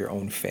pain of your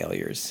own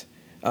failures.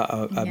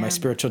 My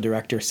spiritual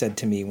director said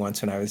to me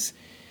once when I was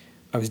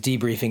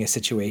debriefing a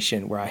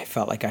situation where I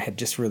felt like I had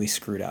just really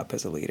screwed up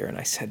as a leader. And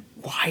I said,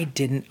 why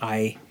didn't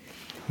I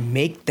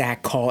make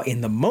that call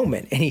in the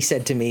moment? And he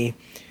said to me,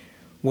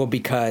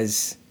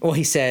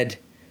 he said,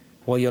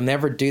 well, you'll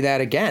never do that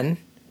again.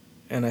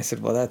 And I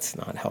said, well, that's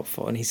not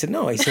helpful. And he said,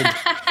 no,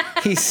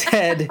 he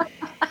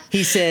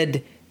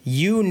said,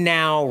 you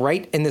now,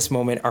 right in this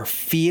moment, are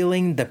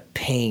feeling the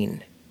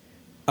pain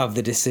of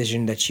the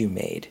decision that you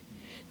made.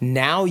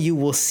 Now you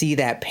will see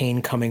that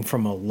pain coming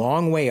from a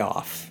long way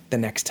off the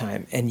next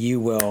time, and you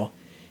will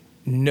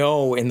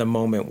know in the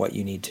moment what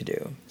you need to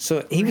do.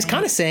 So he was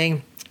kind of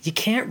saying, you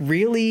can't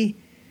really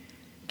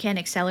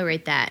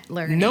accelerate that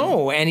learning.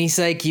 No, and he's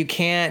like, you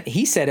can't.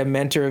 He said a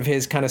mentor of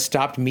his kind of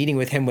stopped meeting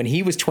with him when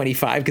he was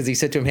 25 because he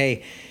said to him,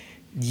 hey,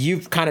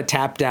 you've kind of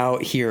tapped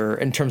out here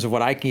in terms of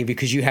what I can give you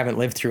because you haven't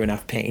lived through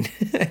enough pain.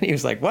 And he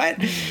was like, what?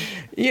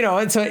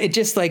 And so it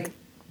just like,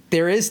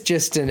 there is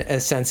just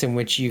a sense in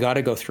which you got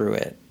to go through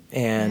it.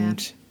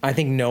 And I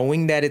think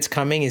knowing that it's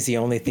coming is the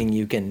only thing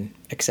you can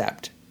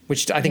accept,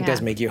 which I think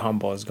does make you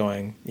humble, is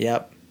going,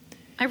 yep.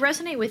 I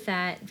resonate with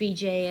that,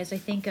 VJ, as I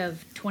think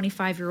of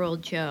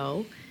 25-year-old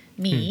Joe,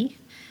 me.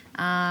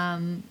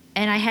 And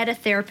I had a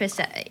therapist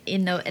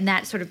in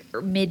that sort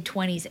of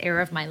mid-20s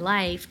era of my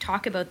life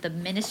talk about the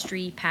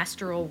ministry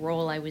pastoral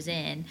role I was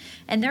in.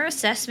 And their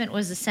assessment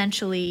was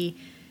essentially,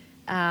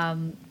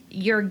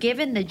 you're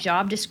given the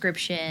job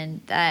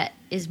description that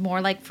is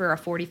more like for a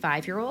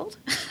 45-year-old,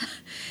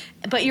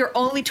 but you're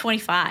only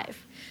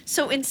 25.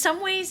 So in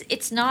some ways,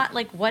 it's not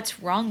like what's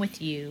wrong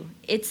with you.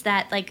 It's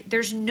that like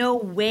there's no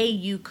way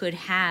you could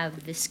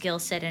have the skill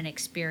set and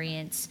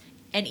experience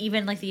and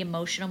even like the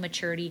emotional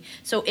maturity.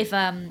 So if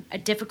a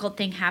difficult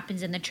thing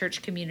happens in the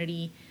church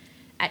community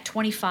at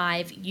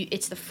 25,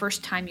 it's the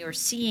first time you're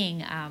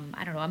seeing,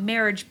 a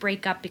marriage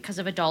breakup because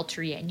of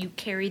adultery, and you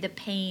carry the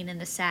pain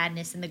and the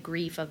sadness and the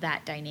grief of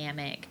that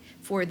dynamic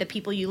for the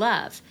people you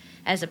love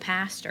as a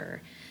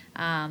pastor.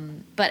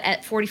 But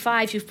at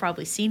 45, you've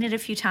probably seen it a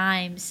few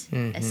times,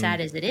 as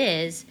sad as it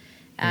is.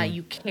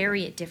 You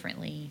carry it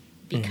differently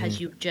because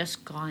you've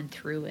just gone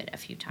through it a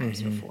few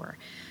times before.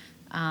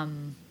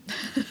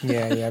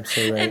 Yeah, you're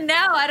absolutely right. And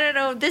now, I don't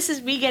know, this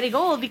is me getting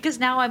old because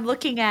now I'm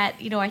looking at,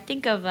 I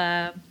think of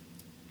a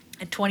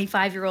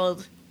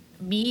 25-year-old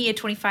me, a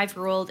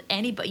 25-year-old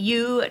anybody,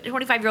 you, a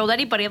 25-year-old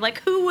anybody. I'm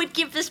like, who would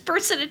give this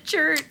person a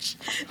church?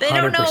 They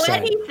don't know 100%.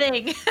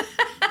 anything.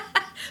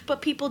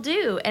 But people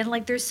do. And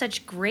like there's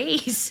such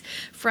grace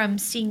from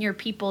senior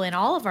people in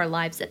all of our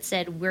lives that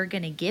said, we're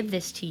going to give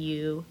this to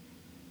you,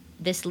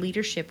 this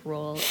leadership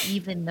role,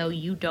 even though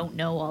you don't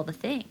know all the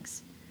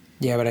things.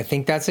 Yeah, but I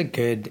think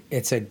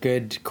it's a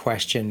good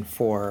question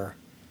for,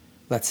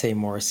 let's say,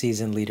 more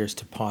seasoned leaders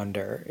to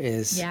ponder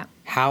is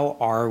how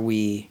are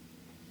we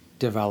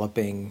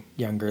developing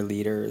younger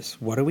leaders?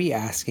 What are we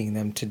asking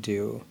them to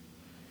do?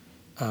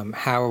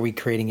 How are we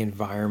creating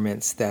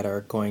environments that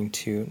are going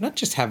to not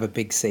just have a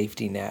big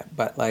safety net,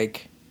 but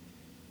like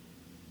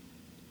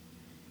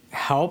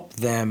help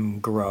them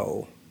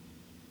grow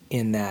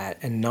in that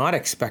and not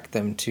expect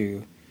them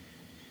to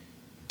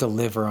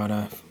deliver on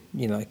a,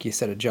 like you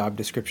said, a job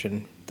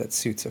description that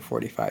suits a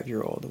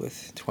 45-year-old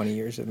with 20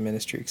 years of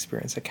ministry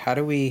experience. Like, how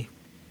do we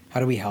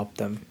help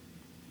them?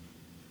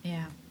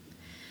 Yeah.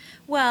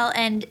 Well,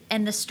 and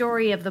the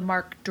story of the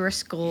Mark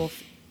Driscoll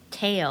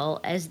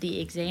tale as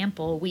the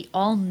example, we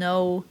all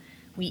know,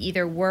 we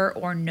either were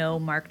or know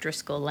Mark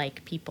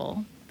Driscoll-like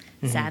people,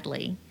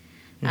 sadly.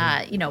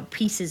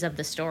 Pieces of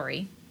the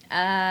story.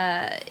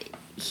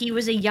 He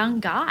was a young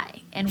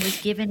guy and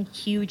was given a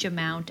huge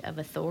amount of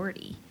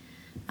authority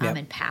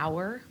and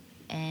power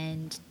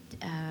and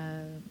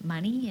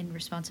money and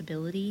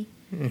responsibility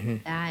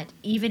that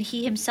even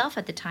he himself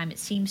at the time, it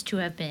seems to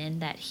have been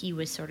that he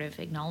was sort of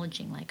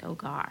acknowledging like, oh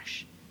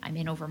gosh, I'm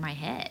in over my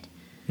head.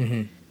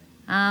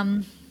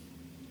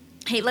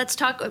 Hey, let's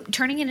talk,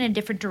 turning in a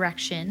different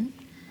direction,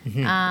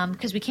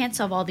 because we can't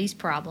solve all these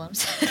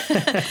problems.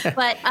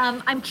 But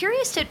I'm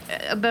curious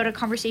about a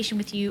conversation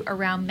with you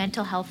around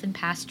mental health and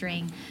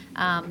pastoring.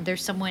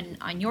 There's someone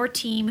on your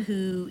team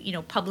who,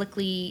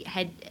 publicly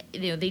had,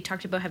 they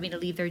talked about having to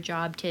leave their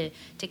job to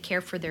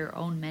care for their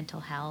own mental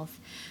health.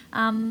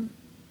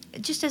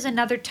 Just as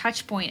another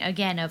touch point,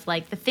 again, of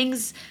like the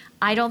things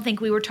I don't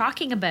think we were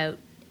talking about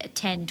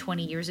 10,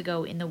 20 years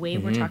ago in the way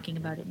we're talking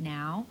about it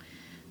now.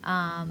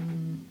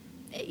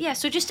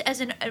 So just as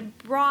a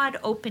broad,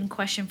 open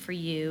question for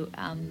you,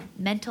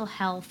 mental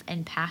health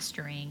and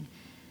pastoring,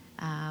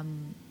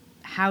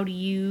 how do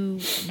you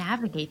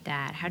navigate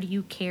that? How do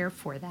you care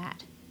for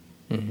that?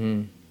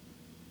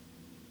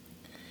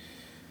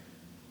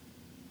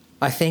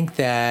 I think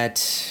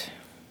that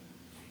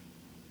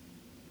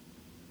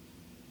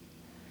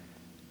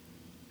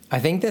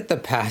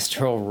the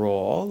pastoral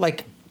role,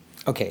 like,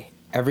 okay,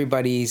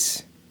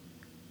 everybody's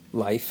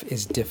life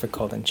is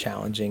difficult and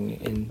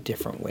challenging in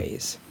different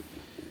ways.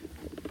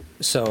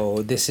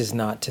 So this is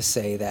not to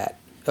say that,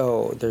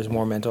 there's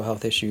more mental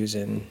health issues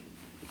in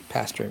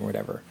pastoring,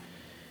 whatever.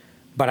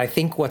 But I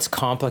think what's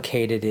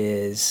complicated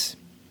is,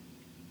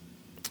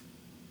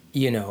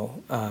 this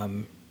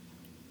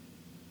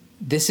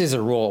is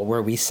a role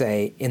where we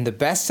say, in the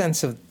best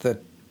sense of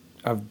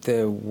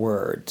the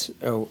word,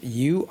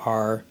 you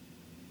are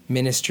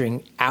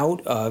ministering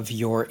out of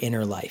your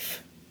inner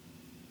life,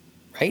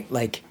 right?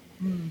 Like,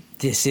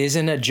 this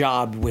isn't a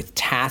job with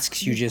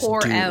tasks you just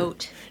pour do.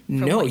 Out.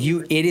 No,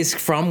 it is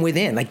from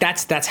within. Like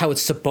that's how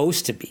it's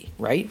supposed to be,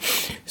 right?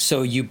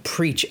 So you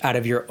preach out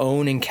of your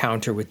own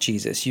encounter with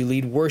Jesus. You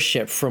lead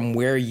worship from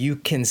where you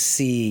can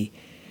see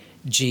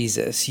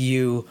Jesus.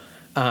 You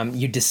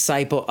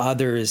disciple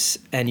others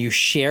and you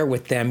share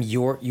with them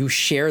you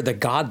share the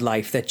God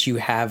life that you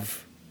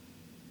have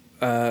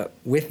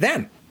with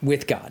them,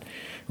 with God,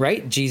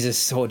 right?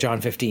 Jesus told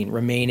John 15,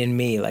 remain in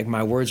me, like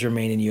my words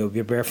remain in you,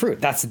 you bear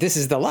fruit. This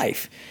is the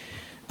life.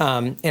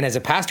 And as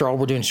a pastor, all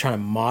we're doing is trying to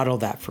model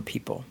that for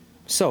people.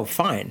 So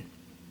fine.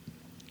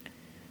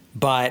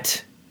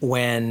 But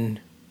when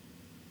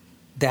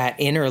that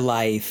inner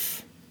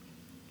life,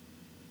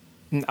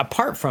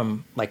 apart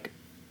from like,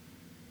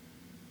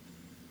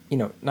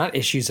 not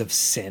issues of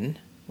sin,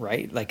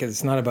 right? Like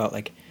it's not about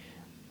like,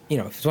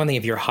 it's one thing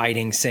if you're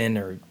hiding sin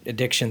or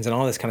addictions and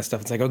all this kind of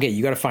stuff. It's like, okay,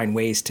 you got to find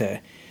ways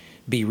to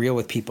be real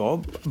with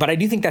people. But I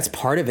do think that's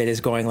part of it,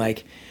 is going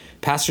like,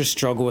 pastors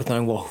struggle with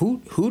knowing, well,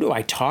 who do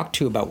I talk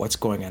to about what's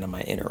going on in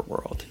my inner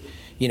world?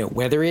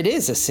 Whether it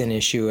is a sin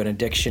issue, an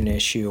addiction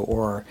issue,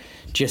 or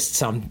just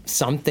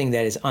something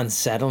that is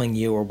unsettling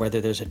you, or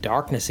whether there's a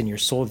darkness in your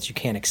soul that you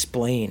can't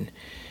explain.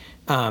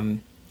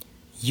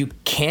 You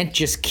can't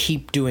just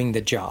keep doing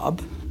the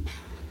job.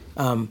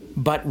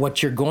 But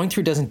what you're going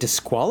through doesn't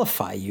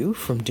disqualify you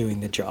from doing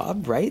the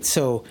job, right?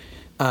 So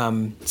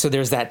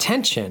there's that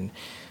tension.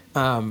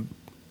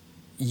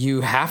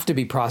 You have to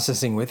be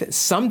processing with it.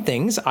 Some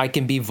things I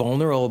can be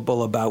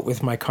vulnerable about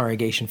with my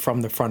congregation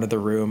from the front of the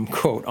room,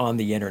 quote, on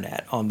the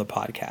internet, on the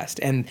podcast.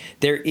 And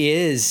there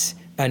is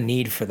a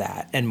need for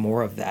that and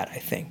more of that, I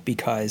think,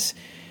 because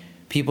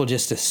people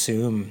just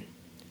assume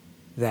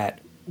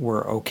that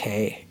we're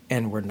okay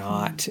and we're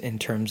not, in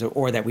terms of,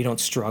 or that we don't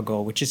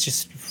struggle, which is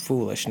just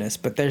foolishness.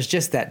 But there's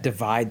just that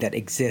divide that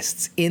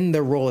exists in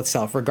the role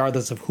itself,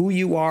 regardless of who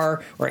you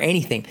are or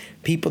anything.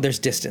 People, there's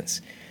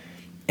distance.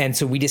 And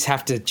so we just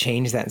have to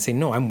change that and say,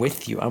 no, I'm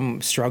with you.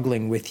 I'm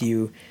struggling with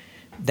you.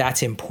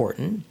 That's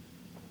important.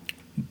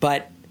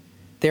 But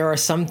there are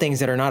some things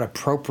that are not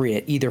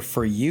appropriate either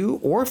for you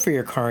or for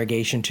your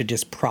congregation to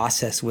just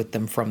process with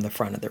them from the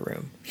front of the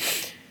room.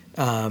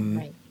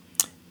 Right.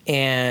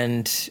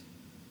 And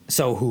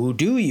so who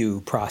do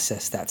you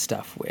process that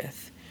stuff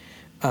with?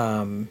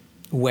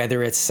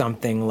 Whether it's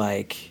something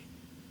like,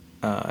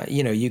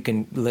 you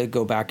can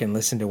go back and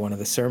listen to one of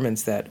the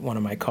sermons that one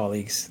of my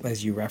colleagues,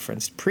 as you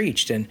referenced,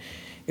 preached. And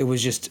there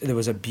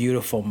was a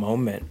beautiful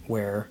moment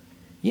where,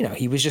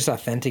 he was just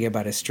authentic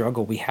about his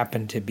struggle. We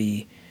happened to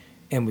be,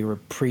 and we were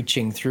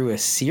preaching through a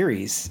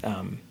series,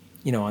 on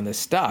this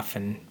stuff.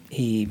 And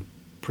he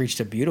preached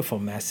a beautiful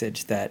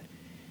message that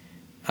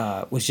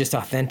was just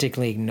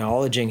authentically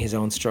acknowledging his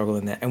own struggle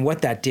in that. And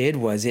what that did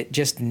was it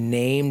just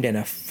named and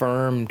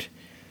affirmed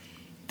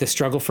the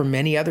struggle for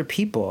many other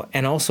people,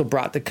 and also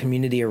brought the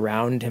community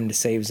around him to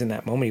say he was in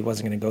that moment, he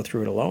wasn't going to go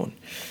through it alone.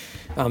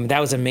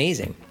 That was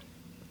amazing.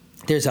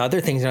 There's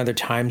other things and other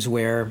times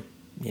where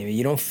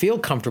you don't feel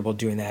comfortable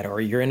doing that, or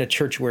you're in a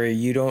church where maybe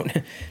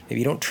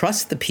you don't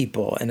trust the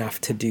people enough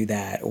to do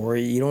that, or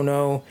you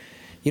don't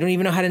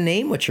even know how to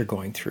name what you're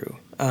going through.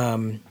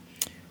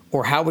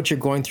 Or how what you're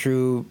going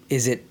through,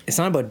 it's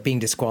not about being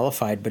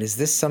disqualified, but is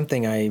this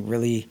something I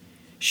really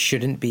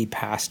shouldn't be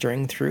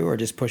pastoring through or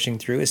just pushing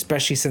through,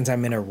 especially since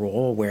I'm in a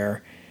role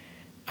where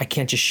I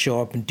can't just show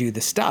up and do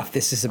the stuff.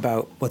 This is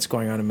about what's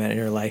going on in my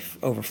inner life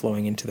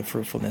overflowing into the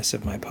fruitfulness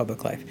of my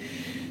public life.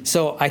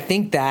 So I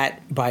think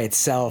that by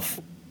itself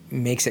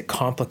makes it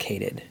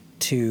complicated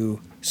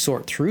to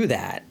sort through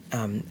that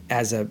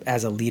as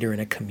a leader in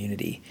a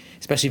community,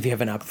 especially if you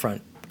have an upfront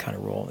kind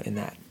of role in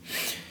that.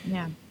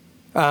 Yeah.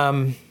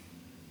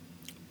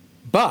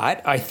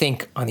 But I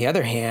think on the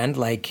other hand,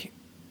 like,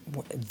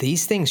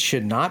 these things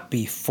should not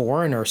be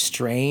foreign or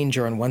strange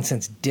or in one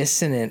sense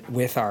dissonant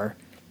with our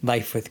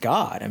life with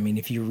God. I mean,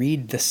 if you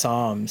read the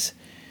Psalms,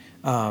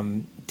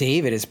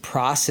 David is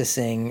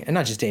processing, and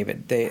not just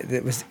David,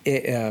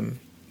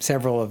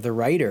 several of the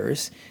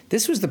writers,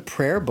 this was the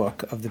prayer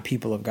book of the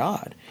people of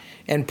God.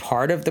 And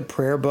part of the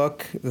prayer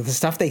book, the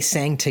stuff they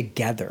sang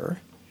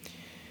together,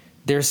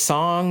 there's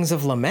songs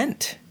of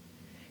lament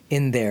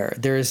in there.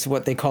 There's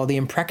what they call the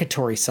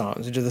imprecatory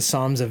psalms, which are the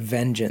psalms of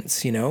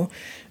vengeance,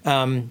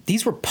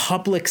 These were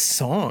public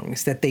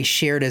songs that they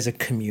shared as a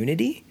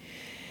community.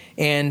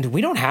 And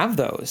we don't have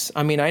those.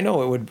 I mean, I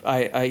know it would,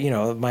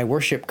 my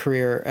worship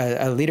career,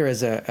 a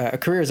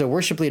career as a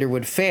worship leader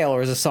would fail,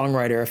 or as a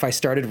songwriter, if I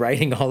started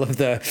writing all of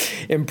the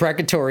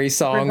imprecatory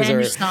songs.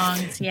 Revenge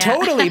songs, yeah.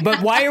 Totally.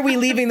 But why are we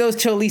leaving those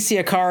to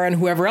Alicia Cara and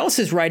whoever else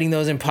is writing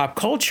those in pop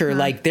culture? Uh-huh.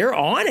 Like, they're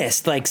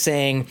honest, like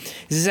saying,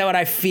 this is what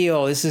I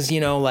feel. This is,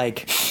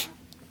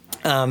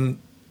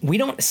 we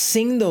don't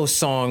sing those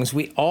songs.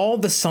 All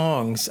the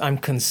songs, I'm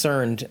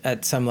concerned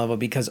at some level,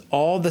 because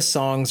all the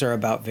songs are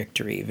about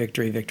victory,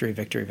 victory, victory,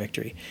 victory,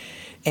 victory.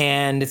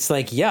 And it's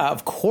like, yeah,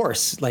 of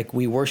course, like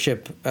we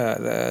worship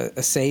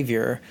a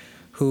Savior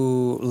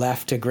who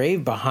left a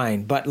grave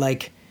behind, but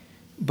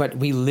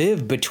we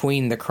live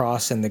between the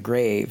cross and the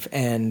grave.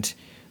 And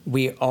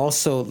we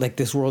also, like,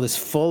 this world is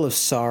full of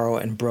sorrow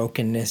and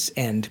brokenness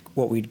and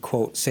what we'd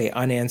quote, say,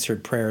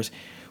 unanswered prayers.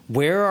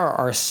 Where are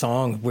our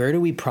songs? Where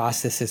do we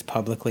process this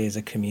publicly as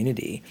a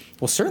community?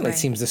 Well, certainly It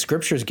seems the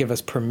scriptures give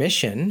us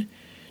permission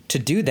to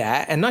do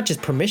that, and not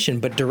just permission,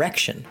 but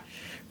direction,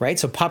 right?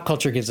 So pop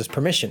culture gives us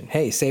permission.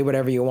 Hey, say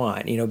whatever you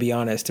want, be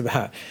honest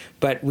about,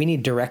 but we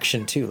need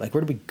direction too. Like,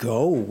 where do we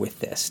go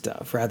with this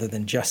stuff rather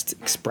than just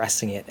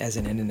expressing it as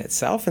an end in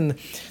itself? And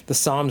the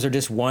Psalms are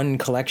just one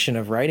collection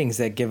of writings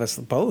that give us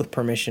both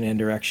permission and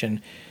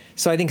direction.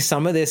 So I think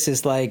some of this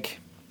is like,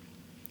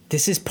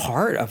 this is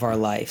part of our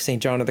life.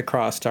 St. John of the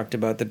Cross talked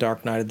about the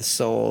dark night of the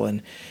soul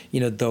and,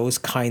 those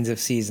kinds of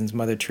seasons.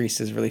 Mother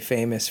Teresa is really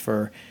famous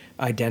for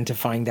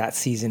identifying that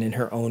season in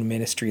her own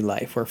ministry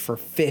life, where for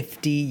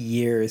 50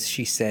 years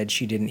she said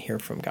she didn't hear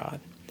from God.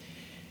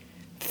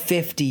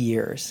 50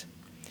 years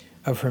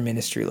of her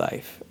ministry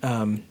life.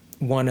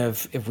 One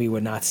of, if we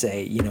would not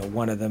say,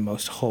 one of the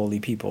most holy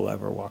people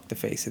ever walked the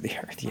face of the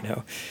earth,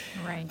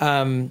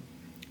 Right.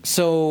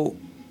 So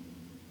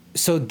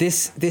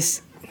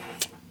this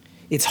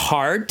it's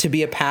hard to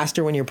be a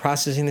pastor when you're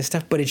processing this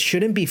stuff, but it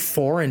shouldn't be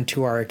foreign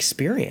to our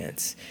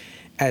experience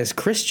as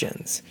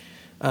Christians.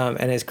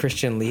 And as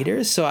Christian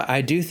leaders. So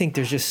I do think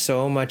there's just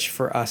so much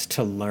for us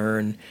to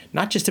learn,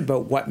 not just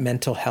about what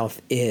mental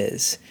health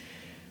is,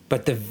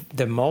 but the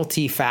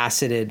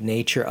multifaceted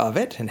nature of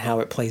it and how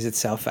it plays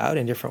itself out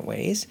in different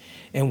ways.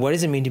 And what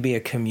does it mean to be a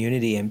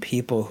community and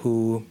people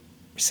who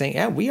are saying,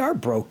 yeah, we are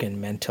broken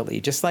mentally,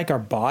 just like our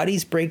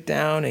bodies break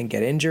down and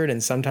get injured.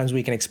 And sometimes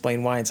we can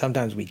explain why and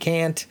sometimes we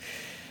can't.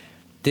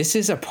 This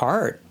is a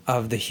part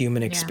of the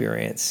human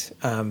experience.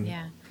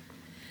 Yeah.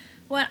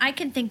 Well, I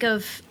can think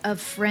of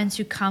friends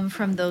who come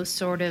from those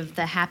sort of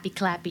the happy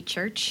clappy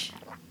church,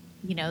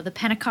 the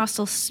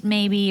Pentecostals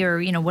maybe, or,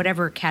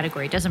 whatever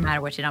category, it doesn't matter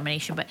what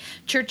denomination, but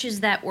churches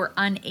that were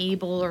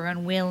unable or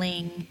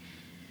unwilling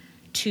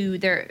to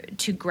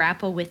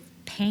grapple with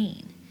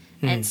pain.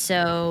 And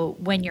so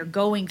when you're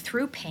going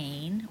through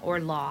pain or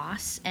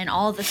loss, and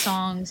all the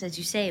songs, as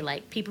you say,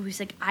 like people who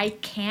say, I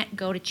can't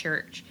go to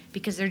church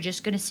because they're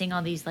just going to sing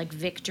all these like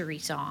victory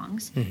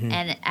songs,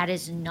 and that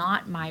is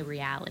not my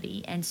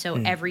reality. And so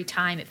every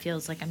time it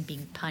feels like I'm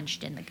being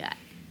punched in the gut,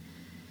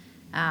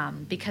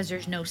 because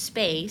there's no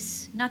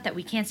space. Not that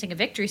we can't sing a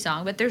victory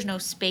song, but there's no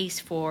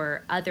space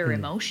for other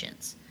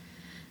emotions.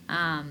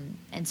 And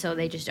so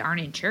they just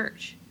aren't in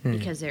church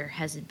because there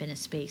hasn't been a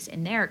space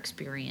in their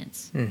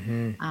experience.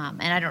 And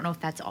I don't know if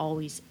that's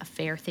always a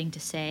fair thing to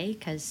say,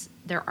 because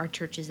there are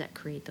churches that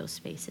create those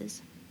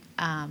spaces.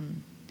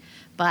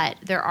 But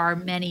there are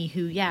many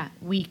who,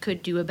 we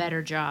could do a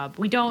better job.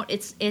 We don't,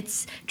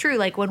 it's true.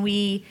 Like when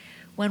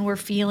we're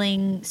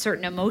feeling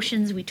certain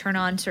emotions, we turn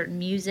on certain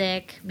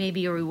music,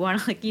 maybe, or we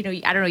want to,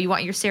 I don't know, you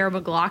want your Sarah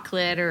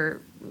McLachlan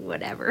or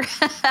whatever.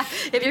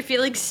 If you're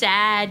feeling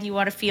sad, you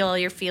want to feel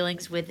your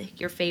feelings with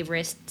your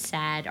favorite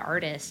sad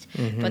artist.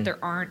 But there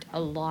aren't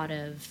a lot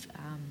of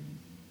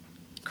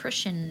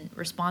Christian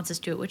responses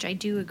to it, which I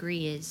do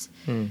agree is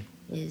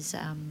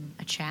a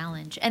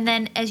challenge. And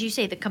then, as you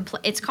say,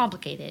 it's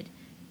complicated.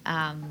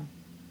 When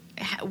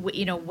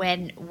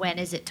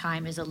is it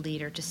time as a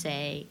leader to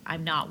say,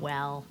 I'm not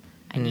well,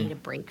 I need a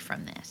break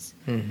from this,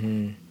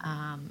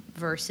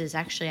 versus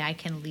actually I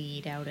can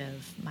lead out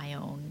of my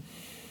own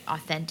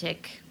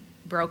authentic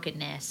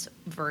brokenness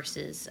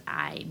versus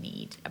I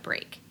need a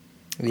break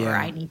or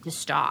I need to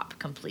stop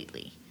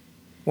completely.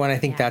 Well, I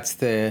think that's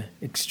the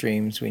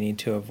extremes we need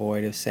to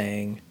avoid, of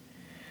saying,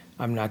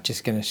 I'm not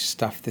just going to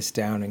stuff this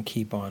down and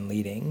keep on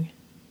leading,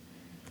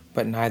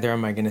 but neither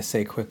am I going to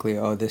say quickly,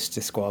 oh, this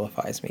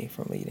disqualifies me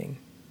from leading.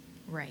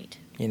 Right.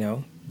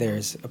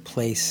 There's a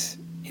place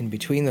in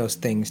between those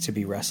things to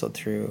be wrestled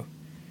through.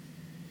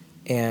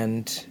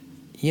 And,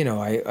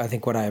 I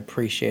think what I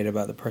appreciate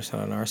about the person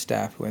on our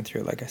staff who went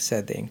through it, like I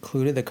said, they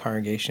included the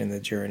congregation in the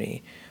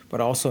journey,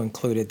 but also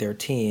included their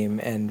team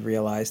and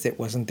realized it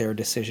wasn't their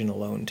decision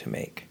alone to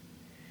make.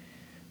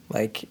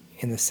 Like,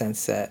 in the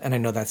sense that, and I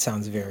know that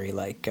sounds very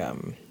like,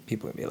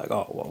 people would be like,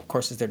 oh, well, of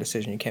course it's their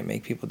decision. You can't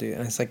make people do it.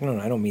 And it's like, no,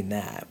 I don't mean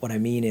that. What I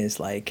mean is,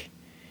 like,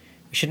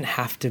 we shouldn't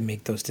have to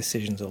make those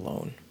decisions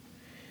alone.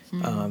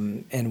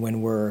 And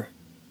when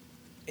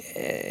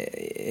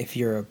if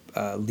you're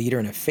a leader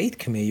in a faith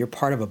community, you're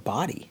part of a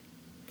body.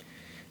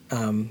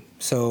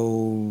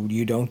 So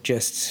you don't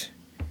just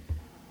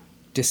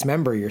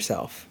dismember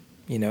yourself,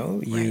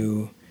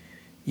 you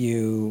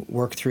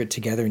work through it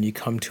together and you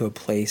come to a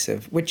place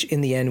of, which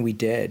in the end we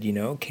did,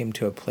 came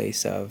to a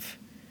place of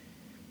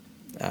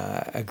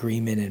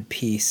agreement and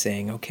peace,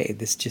 saying, okay,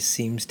 this just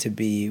seems to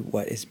be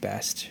what is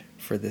best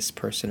for this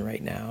person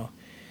right now.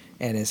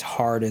 And as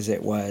hard as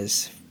it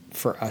was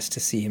for us to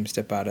see him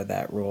step out of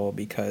that role,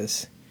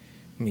 because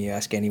when you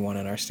ask anyone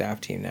on our staff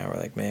team now, we're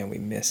like, man, we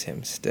miss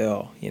him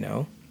still,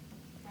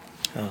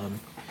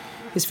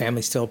 his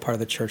family's still part of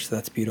the church, so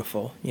that's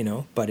beautiful,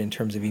 but in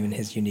terms of even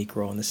his unique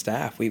role in the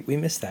staff, we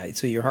miss that.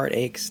 So your heart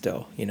aches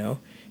still,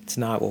 it's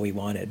not what we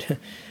wanted,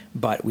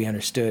 but we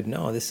understood,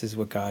 no, this is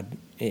what God,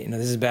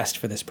 this is best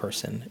for this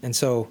person. And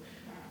so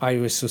I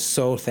was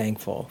so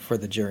thankful for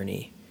the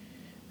journey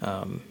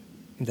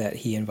that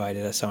he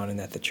invited us on and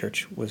that the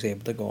church was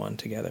able to go on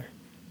together.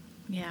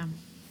 Yeah.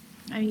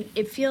 I mean,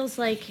 it feels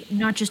like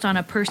not just on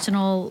a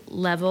personal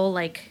level,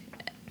 like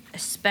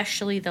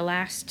especially the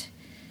last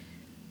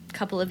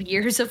couple of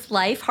years of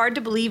life. Hard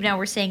to believe now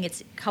we're saying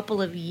it's a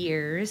couple of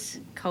years,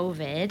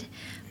 COVID.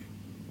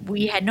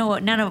 We had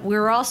we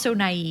were all so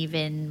naive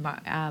in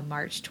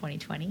March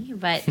 2020,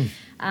 but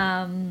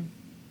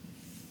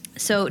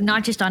so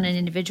not just on an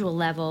individual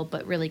level,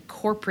 but really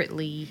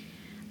corporately,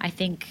 I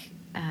think,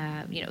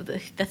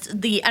 that's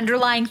the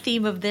underlying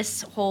theme of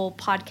this whole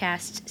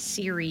podcast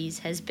series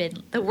has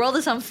been the world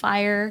is on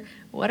fire.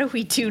 What do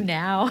we do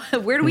now?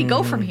 Where do we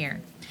go from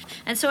here?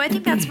 And so I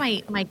think that's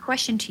my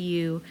question to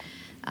you.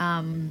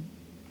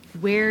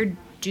 Where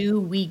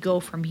do we go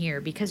from here?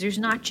 Because there's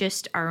not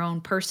just our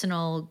own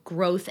personal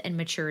growth and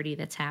maturity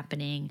that's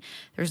happening.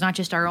 There's not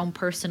just our own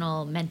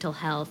personal mental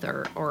health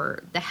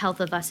or the health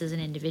of us as an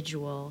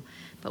individual,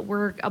 but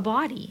we're a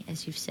body,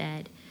 as you've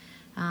said.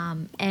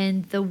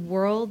 And the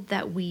world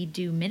that we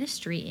do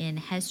ministry in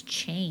has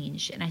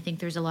changed. And I think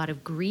there's a lot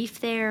of grief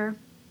there,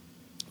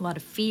 a lot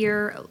of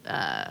fear,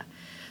 a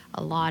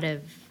lot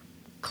of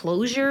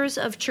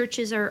closures of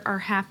churches are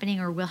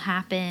happening or will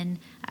happen,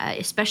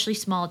 especially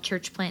small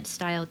church plant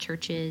style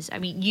churches. I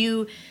mean,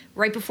 you,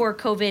 right before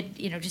COVID,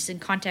 just in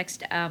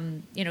context,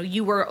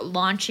 you were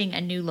launching a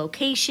new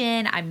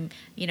location.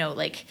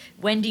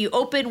 When do you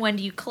open? When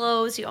do you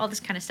close? All this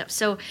kind of stuff.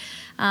 So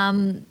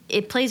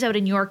it plays out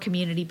in your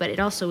community, but it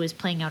also is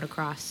playing out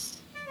across,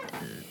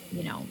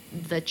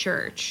 the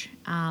church.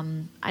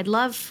 I'd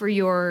love for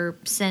your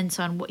sense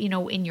on what,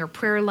 in your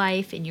prayer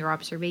life, in your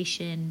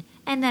observation,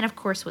 and then, of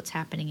course, what's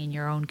happening in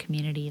your own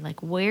community.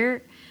 Like,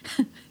 where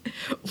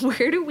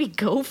do we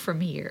go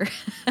from here?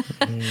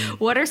 Mm-hmm.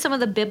 What are some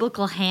of the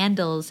biblical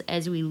handles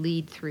as we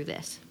lead through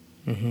this?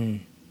 Mm-hmm.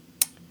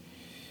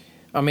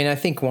 I mean, I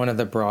think one of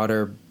the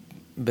broader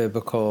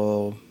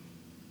biblical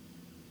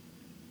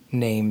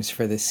names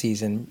for this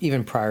season,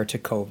 even prior to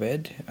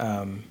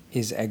COVID,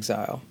 is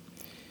exile.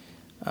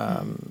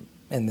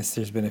 And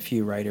there's been a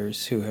few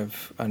writers who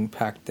have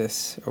unpacked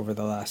this over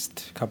the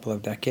last couple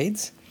of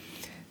decades.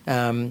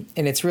 And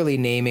it's really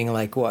naming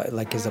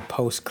is a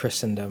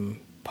post-Christendom,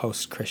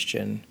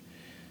 post-Christian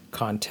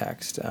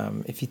context.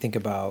 If you think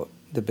about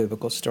the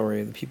biblical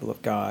story of the people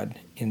of God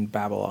in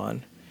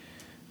Babylon,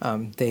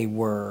 they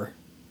were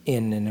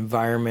in an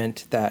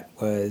environment that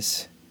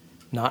was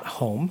not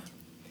home,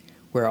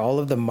 where all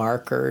of the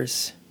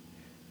markers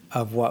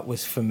of what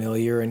was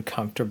familiar and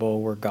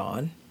comfortable were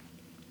gone,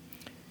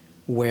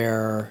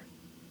 where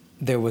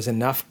there was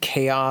enough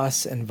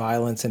chaos and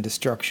violence and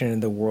destruction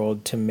in the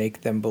world to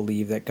make them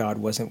believe that God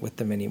wasn't with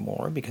them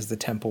anymore because the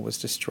temple was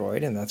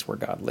destroyed and that's where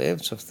God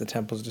lived. So if the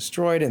temple is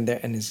destroyed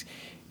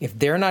if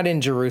they're not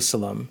in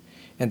Jerusalem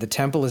and the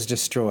temple is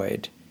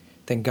destroyed,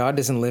 then God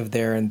doesn't live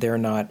there and they're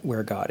not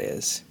where God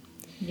is.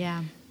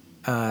 Yeah.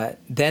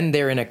 Then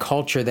they're in a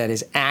culture that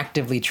is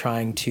actively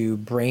trying to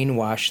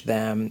brainwash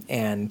them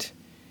and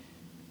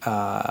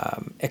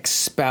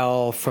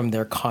expel from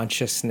their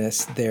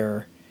consciousness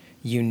their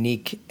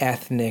unique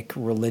ethnic,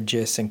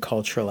 religious, and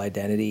cultural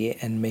identity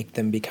and make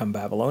them become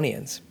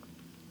Babylonians.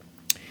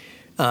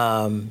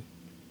 And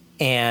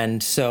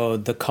so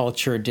the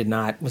culture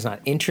was not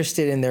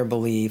interested in their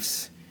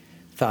beliefs,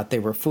 thought they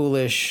were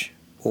foolish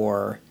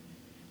or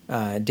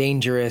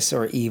dangerous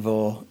or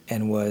evil,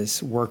 and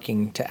was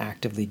working to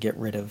actively get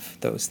rid of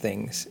those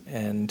things.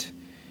 And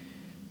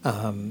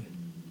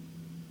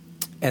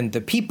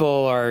the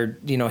people are,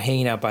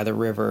 hanging out by the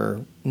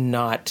river,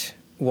 not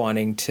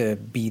wanting to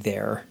be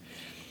there,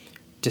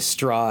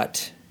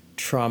 distraught,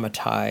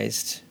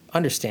 traumatized,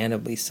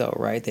 understandably so,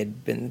 right?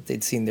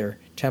 They'd seen their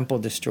temple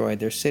destroyed,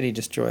 their city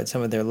destroyed,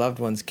 some of their loved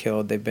ones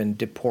killed, they've been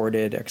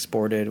deported,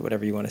 exported,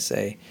 whatever you want to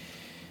say,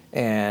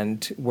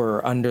 and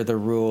were under the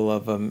rule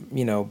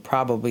of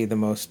probably the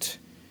most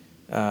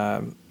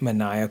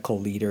maniacal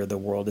leader the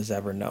world has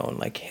ever known.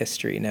 Like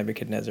history,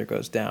 Nebuchadnezzar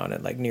goes down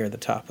at near the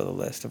top of the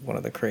list of one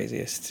of the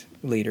craziest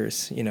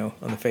leaders,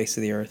 on the face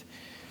of the earth.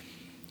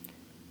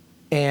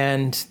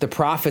 And the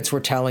prophets were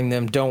telling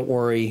them, don't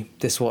worry,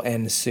 this will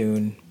end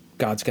soon.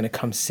 God's going to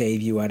come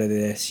save you out of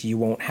this. You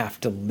won't have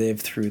to live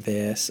through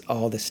this,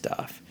 all this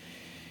stuff.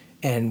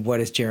 And what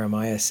does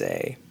Jeremiah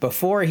say?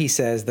 Before he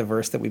says the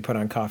verse that we put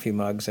on coffee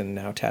mugs and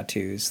now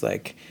tattoos,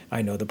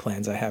 I know the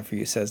plans I have for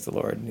you, says the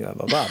Lord, blah,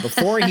 blah, blah.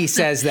 Before he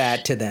says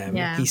that to them,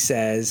 yeah. He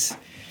says,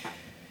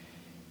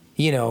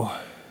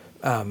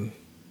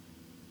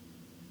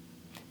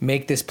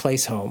 make this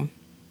place home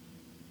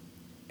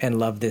and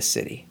love this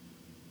city.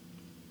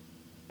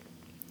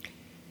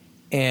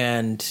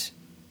 And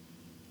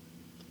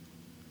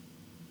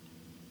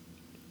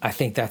I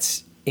think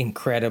that's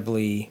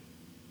incredibly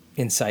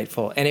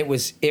insightful, and it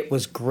was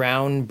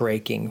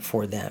groundbreaking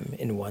for them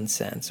in one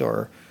sense,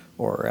 or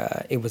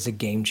it was a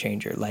game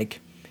changer.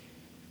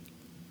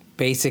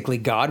 Basically,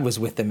 God was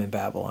with them in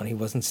Babylon. He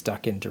wasn't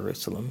stuck in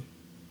Jerusalem.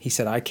 He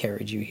said, "I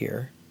carried you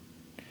here."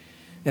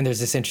 And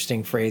there's this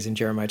interesting phrase in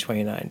Jeremiah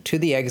 29: "To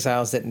the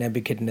exiles that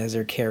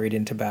Nebuchadnezzar carried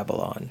into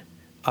Babylon,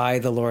 I,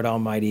 the Lord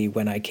Almighty,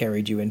 when I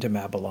carried you into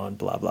Babylon,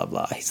 blah, blah,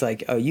 blah." He's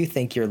like, oh, you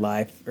think your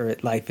life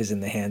is in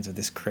the hands of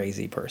this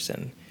crazy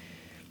person,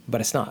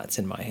 but it's not. It's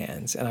in my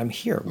hands, and I'm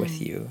here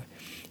with you.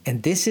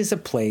 And this is a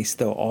place,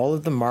 though all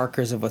of the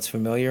markers of what's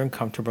familiar and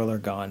comfortable are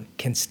gone,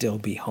 can still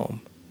be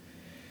home.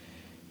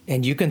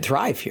 And you can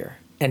thrive here.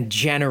 And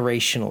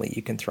generationally,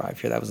 you can thrive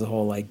here. That was the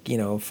whole, like, you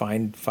know,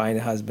 find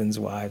husbands,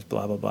 wives,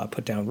 blah, blah, blah,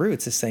 put down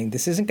roots, is saying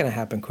this isn't going to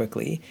happen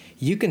quickly.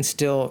 You can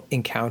still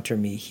encounter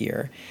me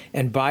here.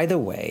 And by the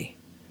way,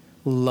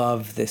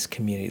 love this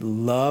community.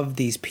 Love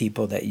these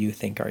people that you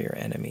think are your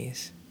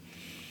enemies.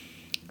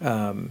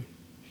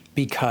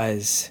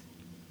 Because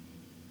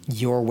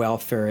your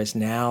welfare is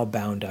now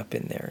bound up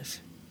in theirs.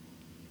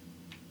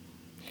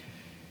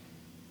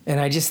 And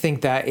I just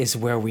think that is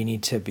where we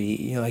need to be.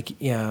 You know, like,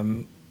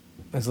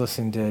 I was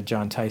listening to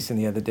John Tyson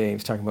the other day. He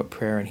was talking about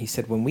prayer, and he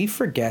said, when we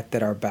forget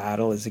that our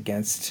battle is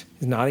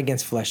not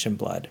against flesh and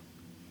blood,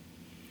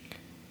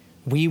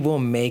 we will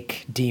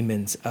make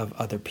demons of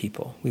other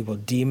people. We will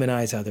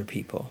demonize other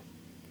people.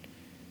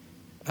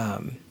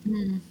 And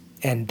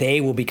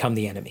they will become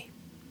the enemy.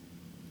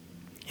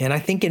 And I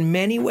think in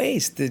many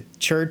ways, the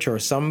church, or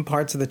some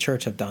parts of the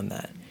church, have done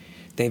that.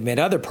 They've made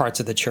other parts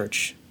of the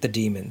church the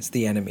demons,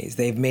 the enemies.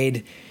 They've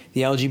made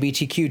the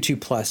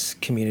LGBTQ2+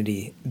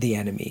 community the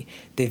enemy.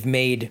 They've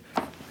made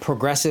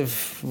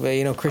progressive,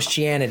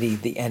 Christianity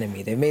the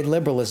enemy. They've made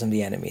liberalism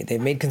the enemy.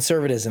 They've made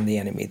conservatism the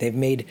enemy. They've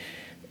made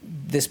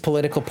this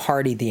political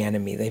party the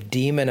enemy. They've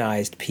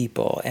demonized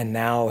people and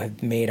now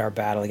have made our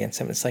battle against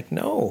them. It's like,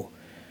 no,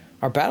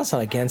 our battle's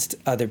not against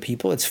other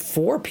people. It's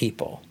for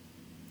people.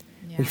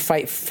 Yeah. We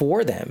fight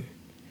for them,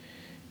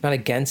 not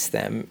against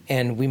them.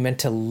 And we meant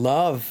to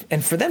love,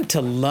 and for them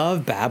to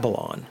love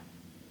Babylon,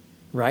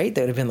 right?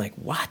 They would have been like,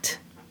 what?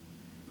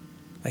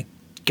 Like,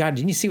 God,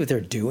 didn't you see what they're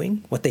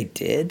doing? What they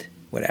did?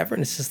 Whatever.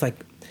 And it's just like,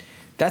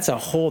 that's a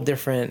whole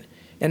different,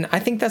 and I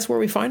think that's where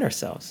we find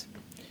ourselves.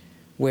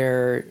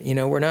 Where,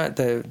 we're not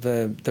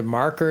the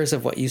markers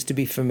of what used to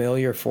be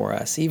familiar for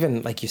us.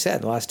 Even, like you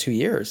said, the last 2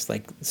 years,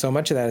 like, so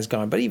much of that is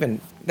gone. But even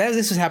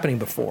this was happening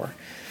before.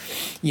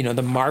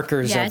 The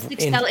markers of...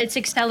 it's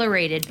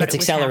accelerated. But it's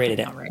accelerated.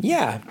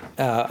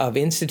 Of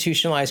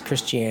institutionalized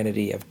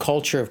Christianity, of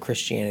culture of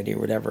Christianity or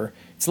whatever.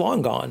 It's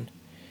long gone.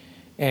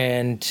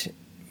 And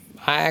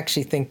I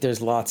actually think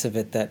there's lots of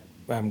it that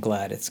I'm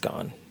glad it's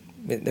gone.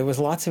 There was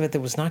lots of it that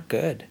was not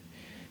good.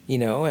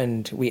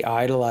 And we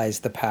idolize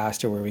the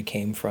past or where we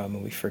came from,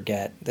 and we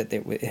forget that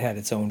it had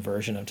its own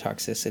version of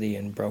toxicity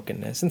and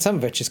brokenness. And some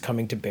of it's just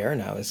coming to bear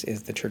now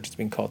is the church has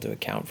been called to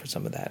account for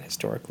some of that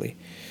historically,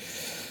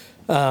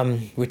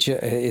 which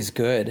is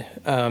good.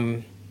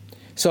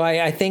 So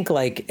I think,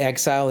 like,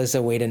 exile is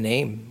a way to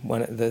name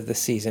the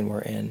season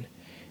we're in,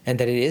 and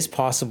that it is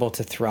possible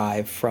to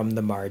thrive from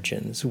the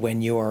margins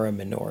when you are a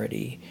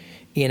minority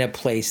in a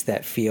place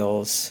that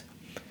feels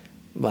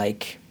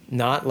like...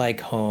 not like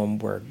home,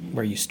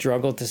 where you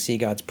struggle to see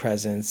God's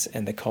presence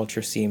and the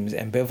culture seems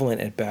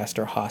ambivalent at best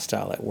or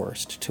hostile at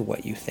worst to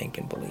what you think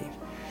and believe.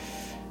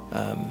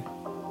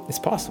 It's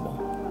possible.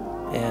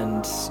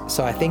 And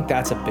so I think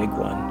that's a big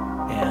one,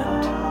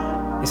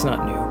 and it's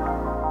not new.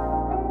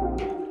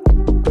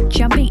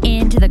 Jumping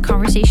into the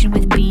conversation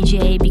with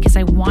BJ, because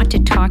I want to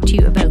talk to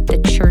you about the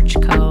Church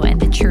Co. and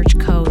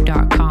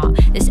thechurchco.com.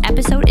 This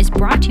episode is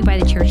brought to you by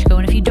the Church Co.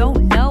 And if you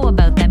don't know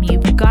about them,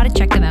 you've got to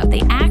check them out.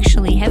 They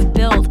actually have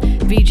built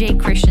VJ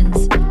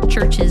Christian's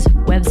Church's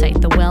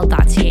website,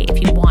 thewell.ca,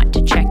 if you want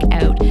to check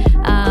out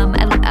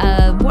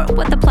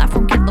what the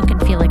platform can look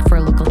and feel like for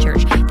a local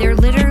church. They're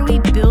literally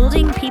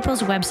building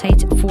people's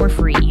websites for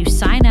free. You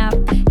sign up,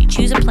 you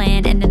choose a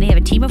plan, and then they have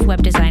a team of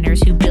web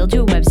designers who build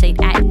you a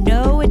website at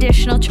no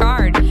additional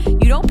charge.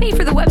 You don't pay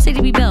for the website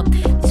to be built.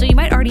 So you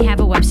might already have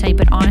a website,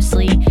 but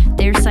honestly,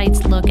 their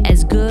sites look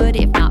as good,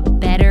 if not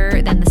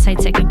better, than the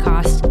sites that can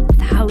cost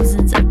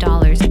thousands of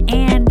dollars.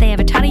 And they have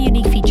a ton of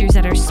unique features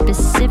that are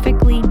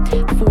specifically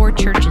for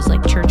churches,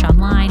 like Church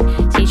Online,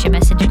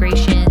 CHMS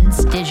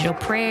integrations, digital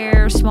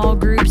prayer, small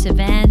groups,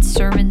 events,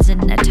 sermons,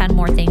 and a ton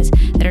more things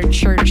that are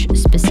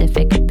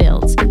church-specific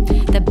builds.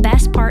 The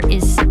best part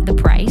is the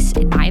price,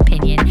 in my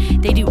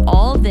opinion. They do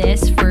all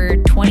this for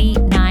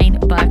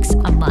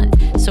 $29 a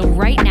month. So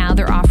right now,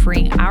 they're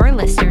offering our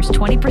listeners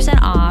 20%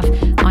 off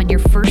on your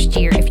first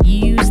year if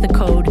you use the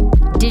code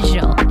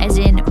DIGITAL, as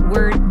in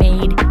word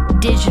made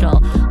digital.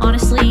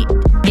 Honestly,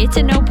 it's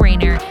a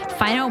no-brainer.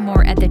 Find out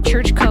more at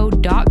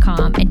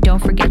thechurchco.com, and don't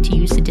forget to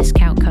use the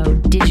discount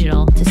code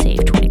DIGITAL to save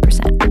 20%.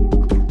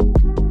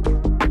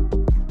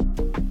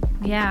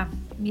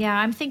 Yeah,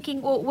 I'm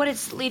thinking, well, what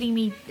it's leading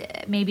me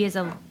maybe as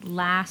a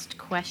last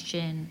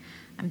question,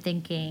 I'm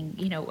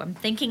thinking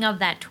of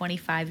that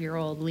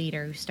 25-year-old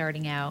leader who's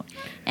starting out,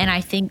 and I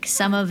think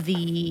some of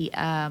the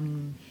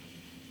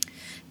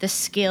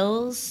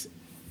skills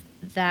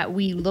that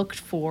we looked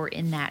for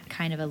in that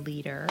kind of a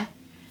leader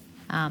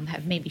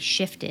have maybe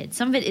shifted.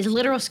 Some of it is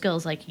literal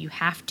skills, like you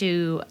have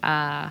to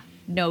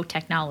know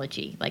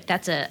technology. Like,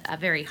 that's a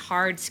very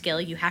hard skill.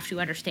 You have to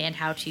understand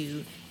how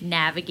to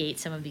navigate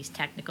some of these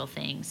technical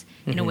things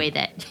in a way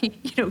that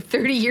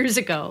 30 years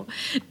ago,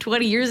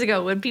 20 years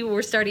ago, when people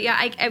were starting. Yeah,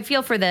 I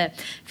feel for the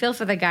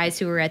guys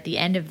who were at the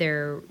end of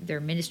their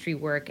ministry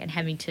work and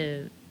having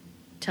to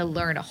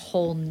learn a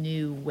whole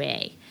new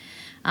way.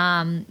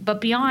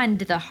 But beyond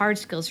the hard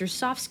skills, there's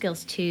soft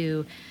skills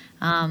too.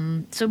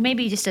 So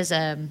maybe just as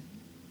a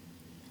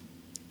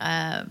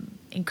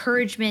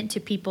encouragement to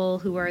people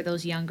who are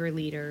those younger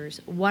leaders,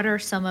 what are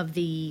some of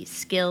the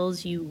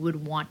skills you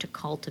would want to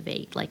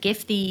cultivate? Like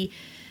if the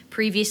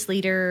previous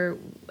leader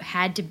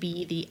had to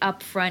be the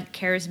upfront,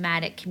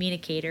 charismatic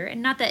communicator,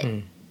 and not that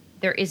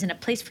there isn't a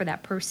place for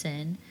that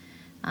person,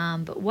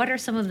 but what are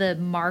some of the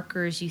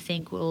markers you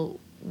think will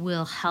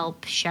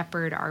help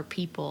shepherd our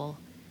people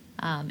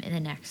in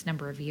the next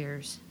number of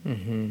years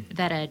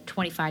that a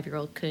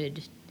 25-year-old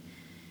could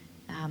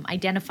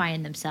identify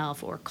in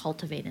themselves or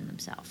cultivate in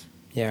themselves?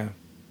 Yeah.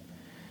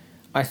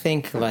 I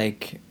think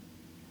like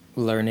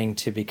learning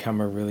to become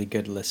a really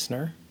good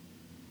listener,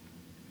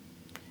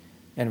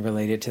 and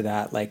related to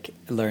that, like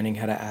learning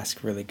how to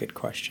ask really good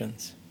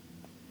questions.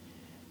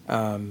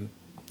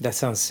 That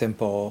sounds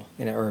simple,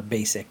 or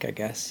basic, I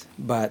guess,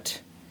 but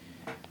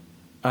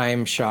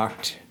I'm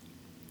shocked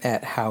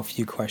at how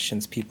few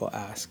questions people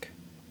ask.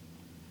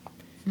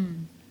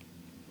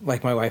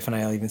 Like my wife and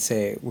I will even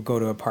say, we'll go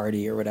to a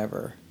party or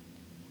whatever,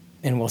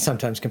 and we'll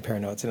sometimes compare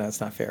notes, and that's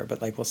not fair,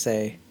 but like we'll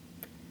say,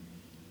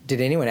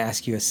 did anyone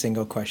ask you a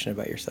single question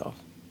about yourself?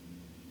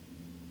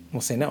 We'll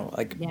say no,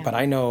 but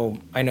I know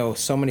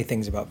so many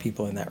things about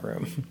people in that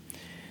room.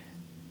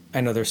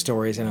 I know their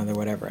stories, I know their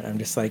whatever, and I'm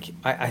just like,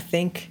 I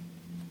think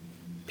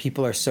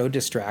people are so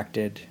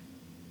distracted,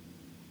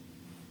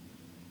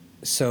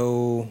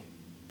 so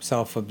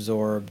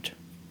self-absorbed,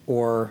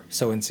 or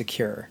so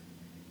insecure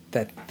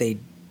that they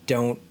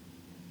don't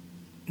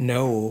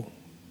know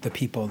the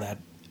people that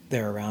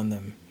they're around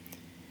them,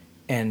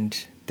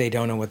 and they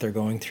don't know what they're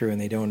going through,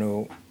 and they don't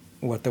know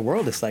what the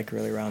world is like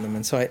really around them.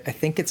 And so I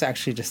think it's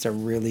actually just a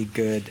really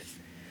good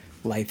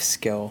life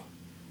skill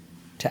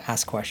to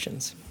ask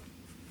questions,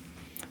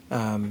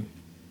 and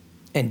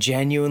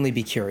genuinely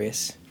be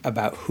curious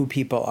about who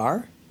people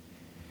are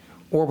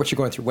or what you're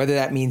going through, whether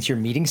that means you're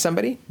meeting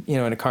somebody, in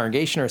a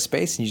congregation or a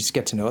space, and you just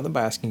get to know them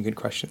by asking good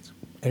questions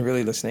and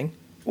really listening,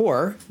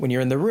 or when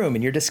you're in the room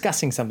and you're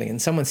discussing something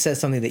and someone says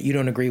something that you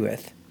don't agree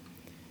with,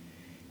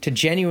 to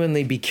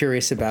genuinely be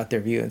curious about their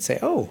view and say,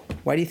 oh,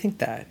 why do you think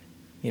that?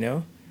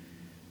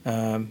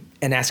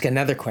 And ask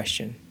another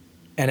question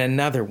and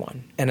another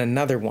one and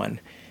another one.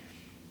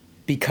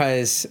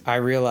 Because I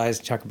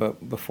realized, talk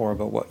about before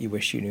about what you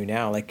wish you knew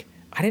now, like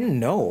I didn't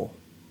know.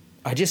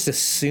 I just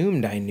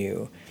assumed I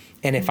knew.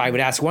 And if I would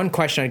ask one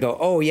question, I'd go,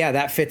 oh yeah,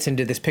 that fits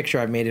into this picture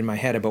I've made in my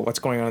head about what's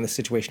going on in this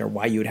situation or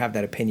why you would have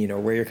that opinion or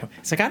where you're coming.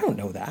 It's like, I don't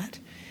know that.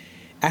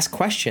 Ask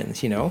questions,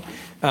 So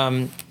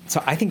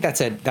I think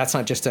that's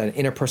not just an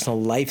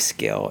interpersonal life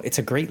skill. It's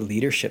a great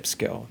leadership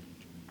skill.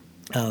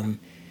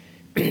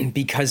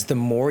 Because the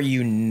more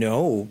you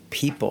know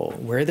people,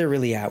 where they're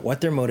really at,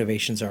 what their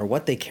motivations are,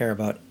 what they care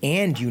about,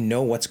 and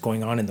what's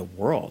going on in the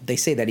world. They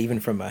say that even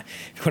if you want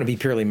to be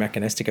purely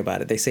mechanistic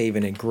about it, they say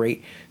even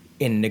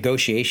in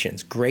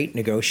negotiations, great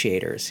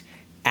negotiators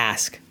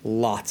ask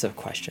lots of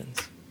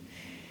questions.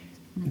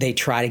 They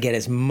try to get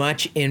as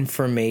much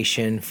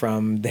information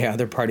from the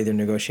other party they're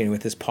negotiating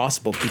with as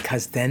possible,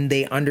 because then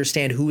they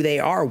understand who they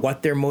are,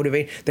 what they're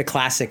motivating. The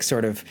classic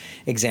sort of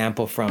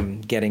example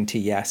from Getting to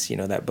Yes,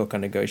 that book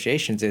on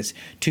negotiations, is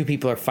two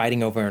people are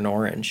fighting over an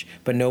orange,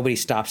 but nobody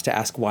stops to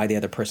ask why the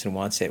other person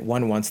wants it.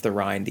 One wants the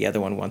rind, the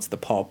other one wants the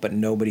pulp, but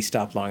nobody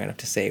stopped long enough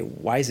to say,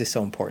 why is this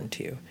so important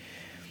to you?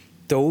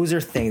 Those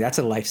are things, that's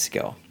a life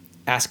skill.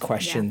 Ask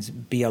questions,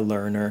 be a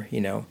learner,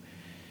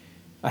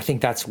 I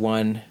think that's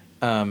one.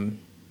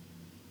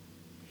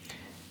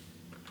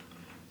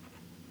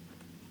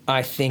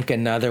 I think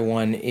another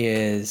one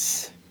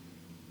is,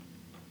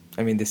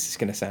 this is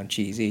going to sound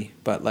cheesy,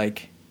 but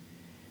like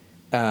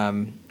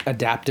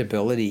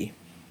adaptability,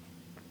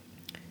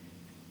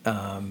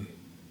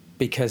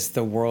 because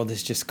the world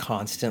is just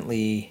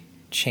constantly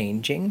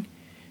changing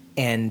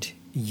and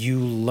you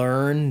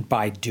learn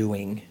by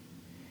doing.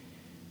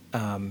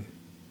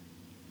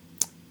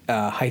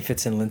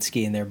 Heifetz and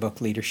Linsky, in their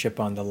book Leadership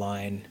on the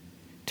Line,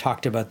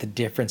 talked about the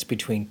difference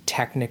between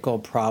technical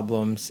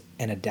problems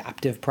and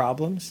adaptive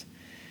problems.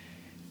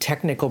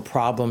 Technical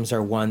problems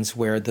are ones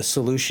where the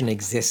solution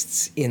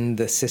exists in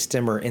the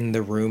system or in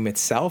the room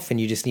itself, and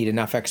you just need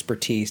enough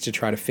expertise to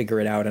try to figure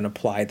it out and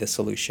apply the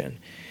solution.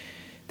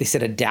 They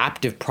said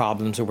adaptive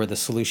problems are where the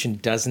solution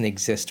doesn't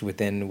exist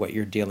within what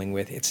you're dealing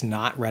with. It's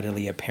not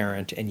readily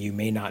apparent, and you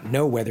may not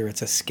know whether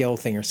it's a skill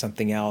thing or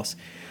something else.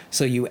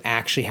 So you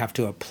actually have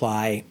to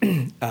apply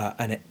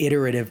an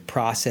iterative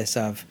process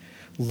of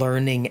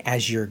learning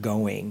as you're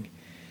going.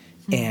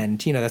 And,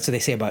 that's what they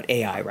say about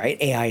AI, right?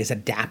 AI is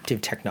adaptive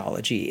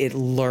technology. It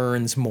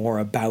learns more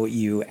about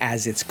you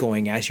as it's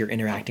going, as you're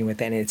interacting with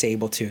it, and it's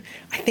able to.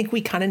 I think we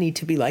kind of need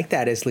to be like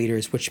that as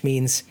leaders, which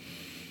means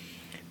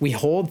we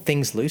hold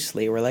things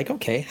loosely. We're like,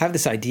 okay, have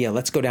this idea.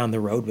 Let's go down the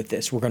road with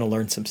this. We're going to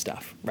learn some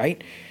stuff,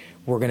 right?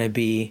 We're going to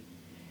be,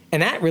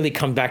 and that really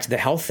comes back to the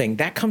health thing.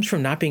 That comes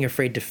from not being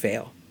afraid to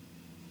fail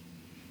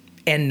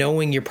and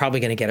knowing you're probably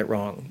going to get it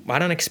wrong. I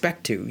don't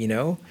expect to,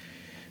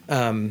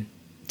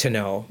 to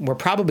know we're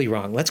probably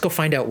wrong. Let's go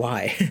find out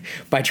why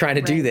by trying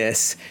to do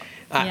this.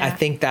 I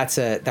think that's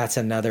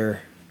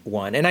another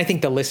one. And I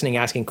think the listening,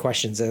 asking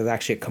questions is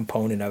actually a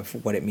component of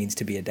what it means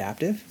to be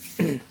adaptive.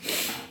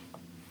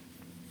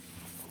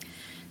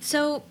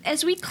 So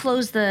as we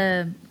close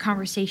the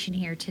conversation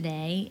here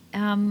today,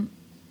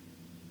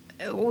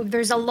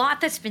 there's a lot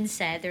that's been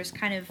said. There's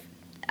kind of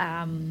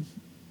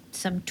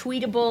some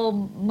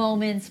tweetable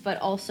moments,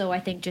 but also I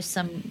think just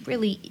some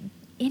really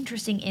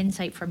interesting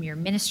insight from your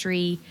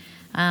ministry,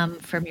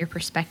 from your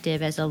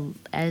perspective as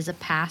a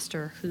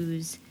pastor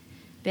who's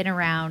been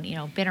around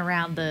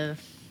the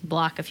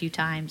block a few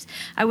times.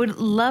 I would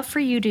love for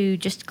you to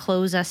just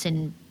close us,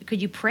 and could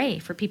you pray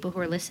for people who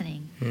are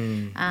listening,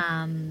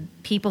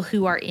 people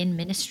who are in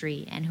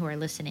ministry and who are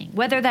listening,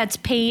 whether that's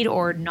paid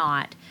or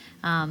not.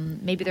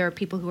 Maybe there are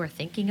people who are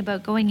thinking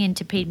about going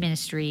into paid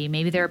ministry.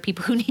 Maybe there are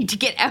people who need to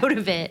get out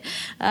of it.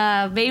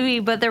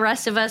 But the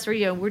rest of us,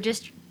 we're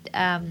just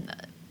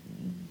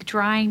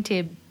trying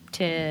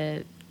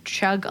to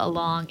chug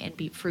along and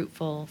be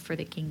fruitful for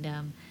the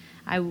kingdom.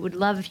 I would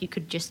love if you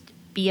could just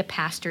be a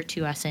pastor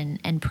to us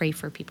and pray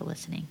for people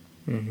listening.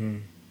 Mm-hmm.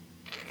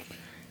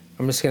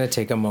 I'm just going to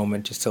take a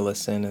moment just to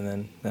listen,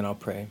 and then I'll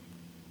pray.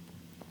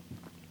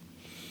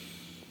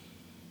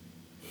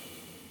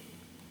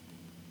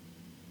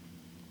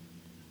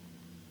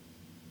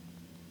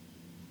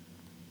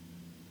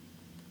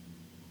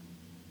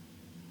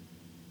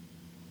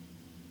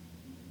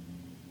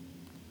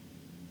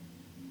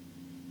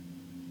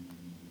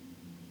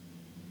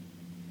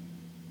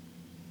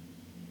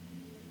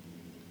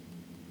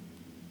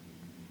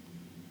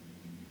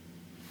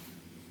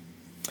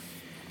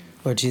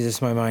 Lord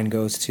Jesus, my mind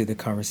goes to the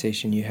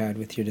conversation you had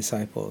with your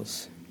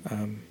disciples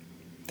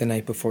the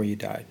night before you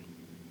died.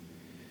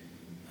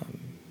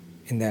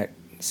 In that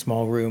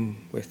small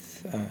room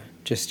with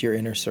just your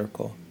inner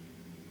circle.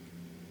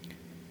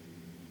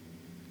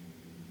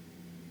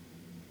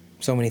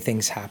 So many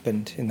things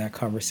happened in that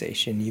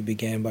conversation. You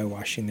began by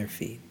washing their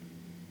feet.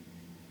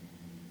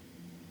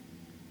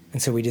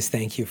 And so we just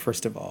thank you,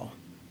 first of all,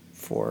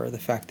 for the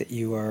fact that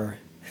you are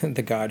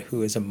the God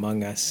who is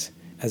among us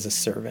as a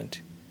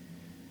servant,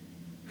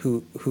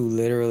 who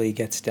literally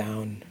gets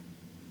down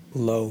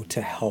low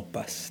to help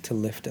us, to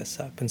lift us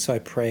up. And so I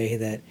pray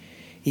that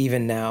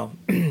even now,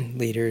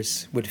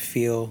 leaders would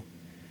feel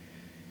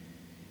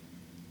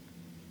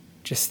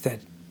just that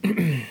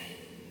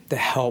the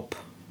help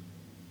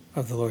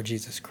of the Lord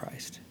Jesus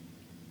Christ.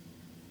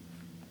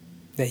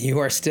 That you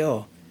are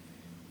still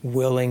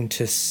willing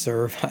to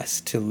serve us,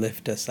 to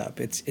lift us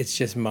up. It's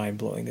just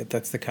mind-blowing that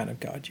that's the kind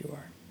of God you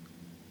are.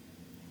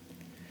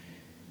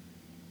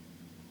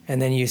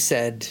 And then you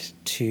said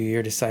to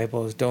your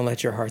disciples, don't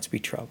let your hearts be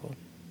troubled.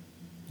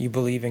 You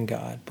believe in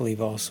God,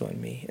 believe also in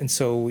me. And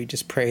so we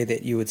just pray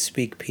that you would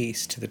speak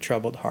peace to the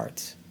troubled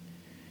hearts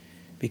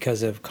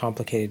because of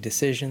complicated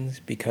decisions,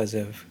 because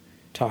of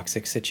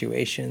toxic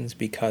situations,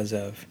 because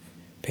of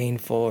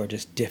painful or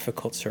just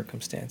difficult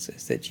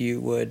circumstances, that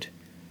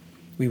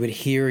we would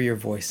hear your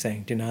voice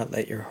saying, do not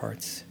let your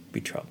hearts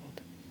be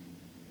troubled.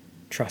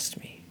 Trust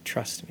me,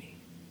 trust me.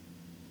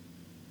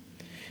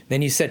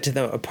 Then you said to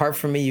them, apart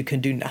from me, you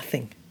can do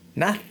nothing,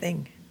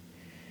 nothing.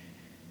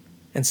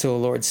 And so,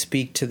 Lord,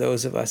 speak to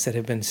those of us that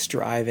have been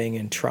striving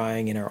and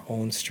trying in our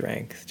own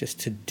strength just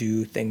to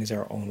do things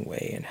our own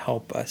way, and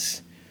help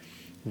us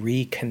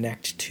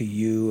reconnect to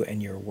you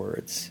and your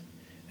words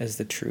as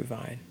the true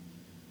vine.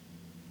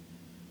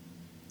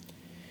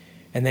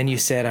 And then you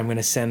said, I'm going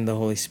to send the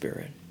Holy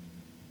Spirit.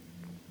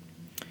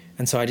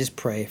 And so I just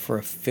pray for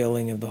a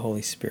filling of the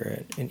Holy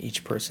Spirit in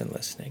each person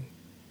listening.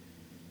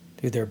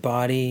 Through their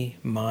body,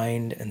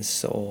 mind, and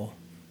soul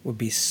would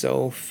be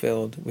so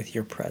filled with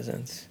your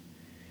presence,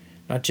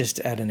 not just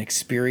at an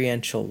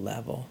experiential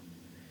level,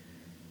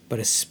 but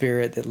a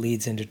spirit that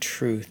leads into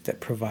truth,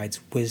 that provides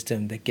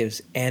wisdom, that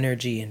gives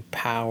energy and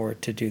power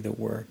to do the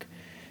work,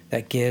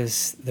 that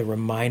gives the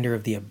reminder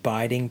of the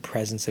abiding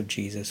presence of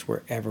Jesus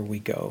wherever we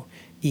go.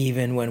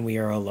 Even when we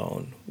are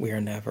alone, we are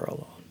never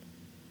alone.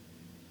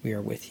 We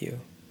are with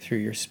you through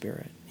your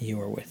Spirit. You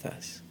are with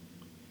us.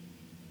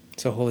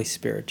 So Holy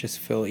Spirit, just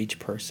fill each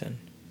person.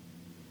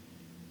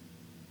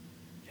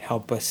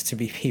 Help us to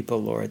be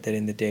people, Lord, that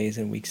in the days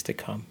and weeks to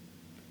come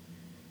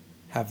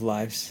have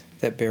lives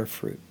that bear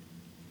fruit.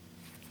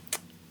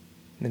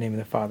 In the name of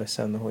the Father,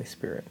 Son, and the Holy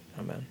Spirit.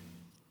 Amen.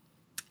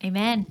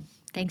 Amen.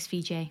 Thanks,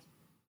 VJ.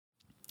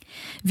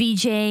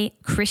 VJ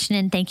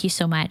Krishnan, thank you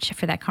so much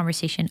for that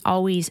conversation.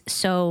 Always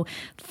so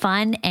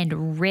fun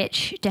and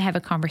rich to have a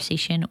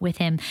conversation with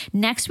him.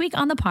 Next week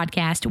on the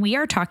podcast, we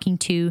are talking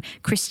to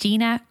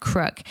Christina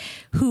Crook,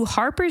 who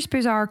Harper's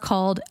Bazaar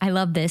called, I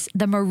love this,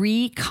 the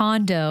Marie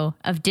Kondo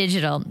of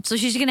digital. So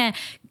she's going to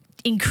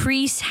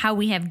increase how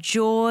we have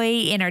joy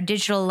in our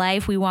digital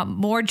life. We want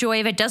more joy.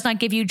 If it does not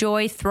give you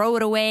joy, throw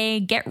it away,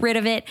 get rid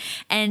of it.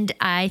 And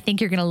I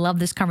think you're going to love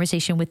this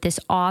conversation with this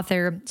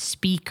author,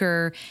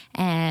 speaker,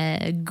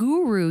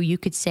 guru, you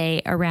could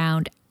say,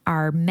 around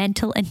our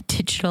mental and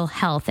digital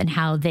health and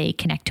how they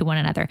connect to one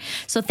another.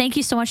 So thank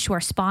you so much to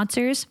our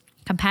sponsors.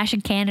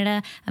 Compassion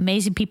Canada,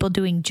 amazing people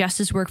doing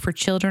justice work for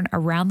children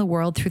around the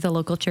world through the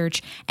local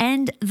church,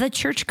 and The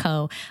Church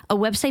Co., a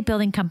website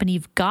building company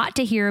you've got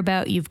to hear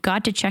about, you've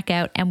got to check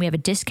out, and we have a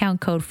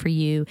discount code for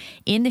you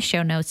in the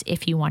show notes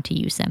if you want to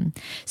use them.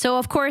 So,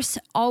 of course,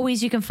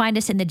 always you can find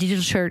us in the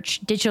Digital Church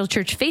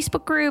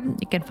Facebook group.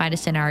 You can find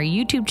us in our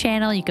YouTube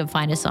channel. You can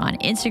find us on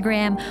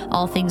Instagram,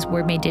 all things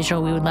Word Made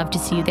Digital. We would love to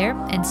see you there,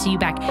 and see you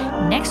back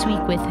next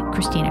week with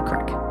Christina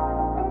Crook.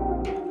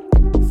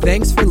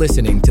 Thanks for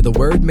listening to the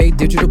Word Made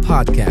Digital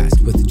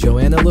podcast with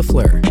Joanna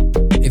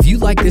LaFleur. If you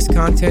like this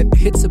content,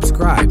 hit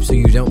subscribe so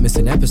you don't miss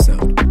an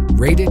episode.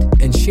 Rate it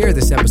and share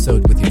this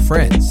episode with your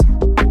friends.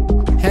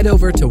 Head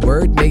over to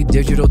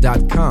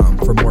wordmadedigital.com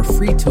for more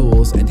free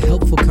tools and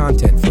helpful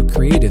content for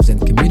creatives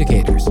and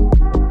communicators.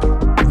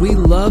 We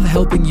love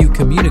helping you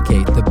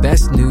communicate the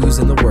best news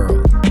in the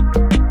world.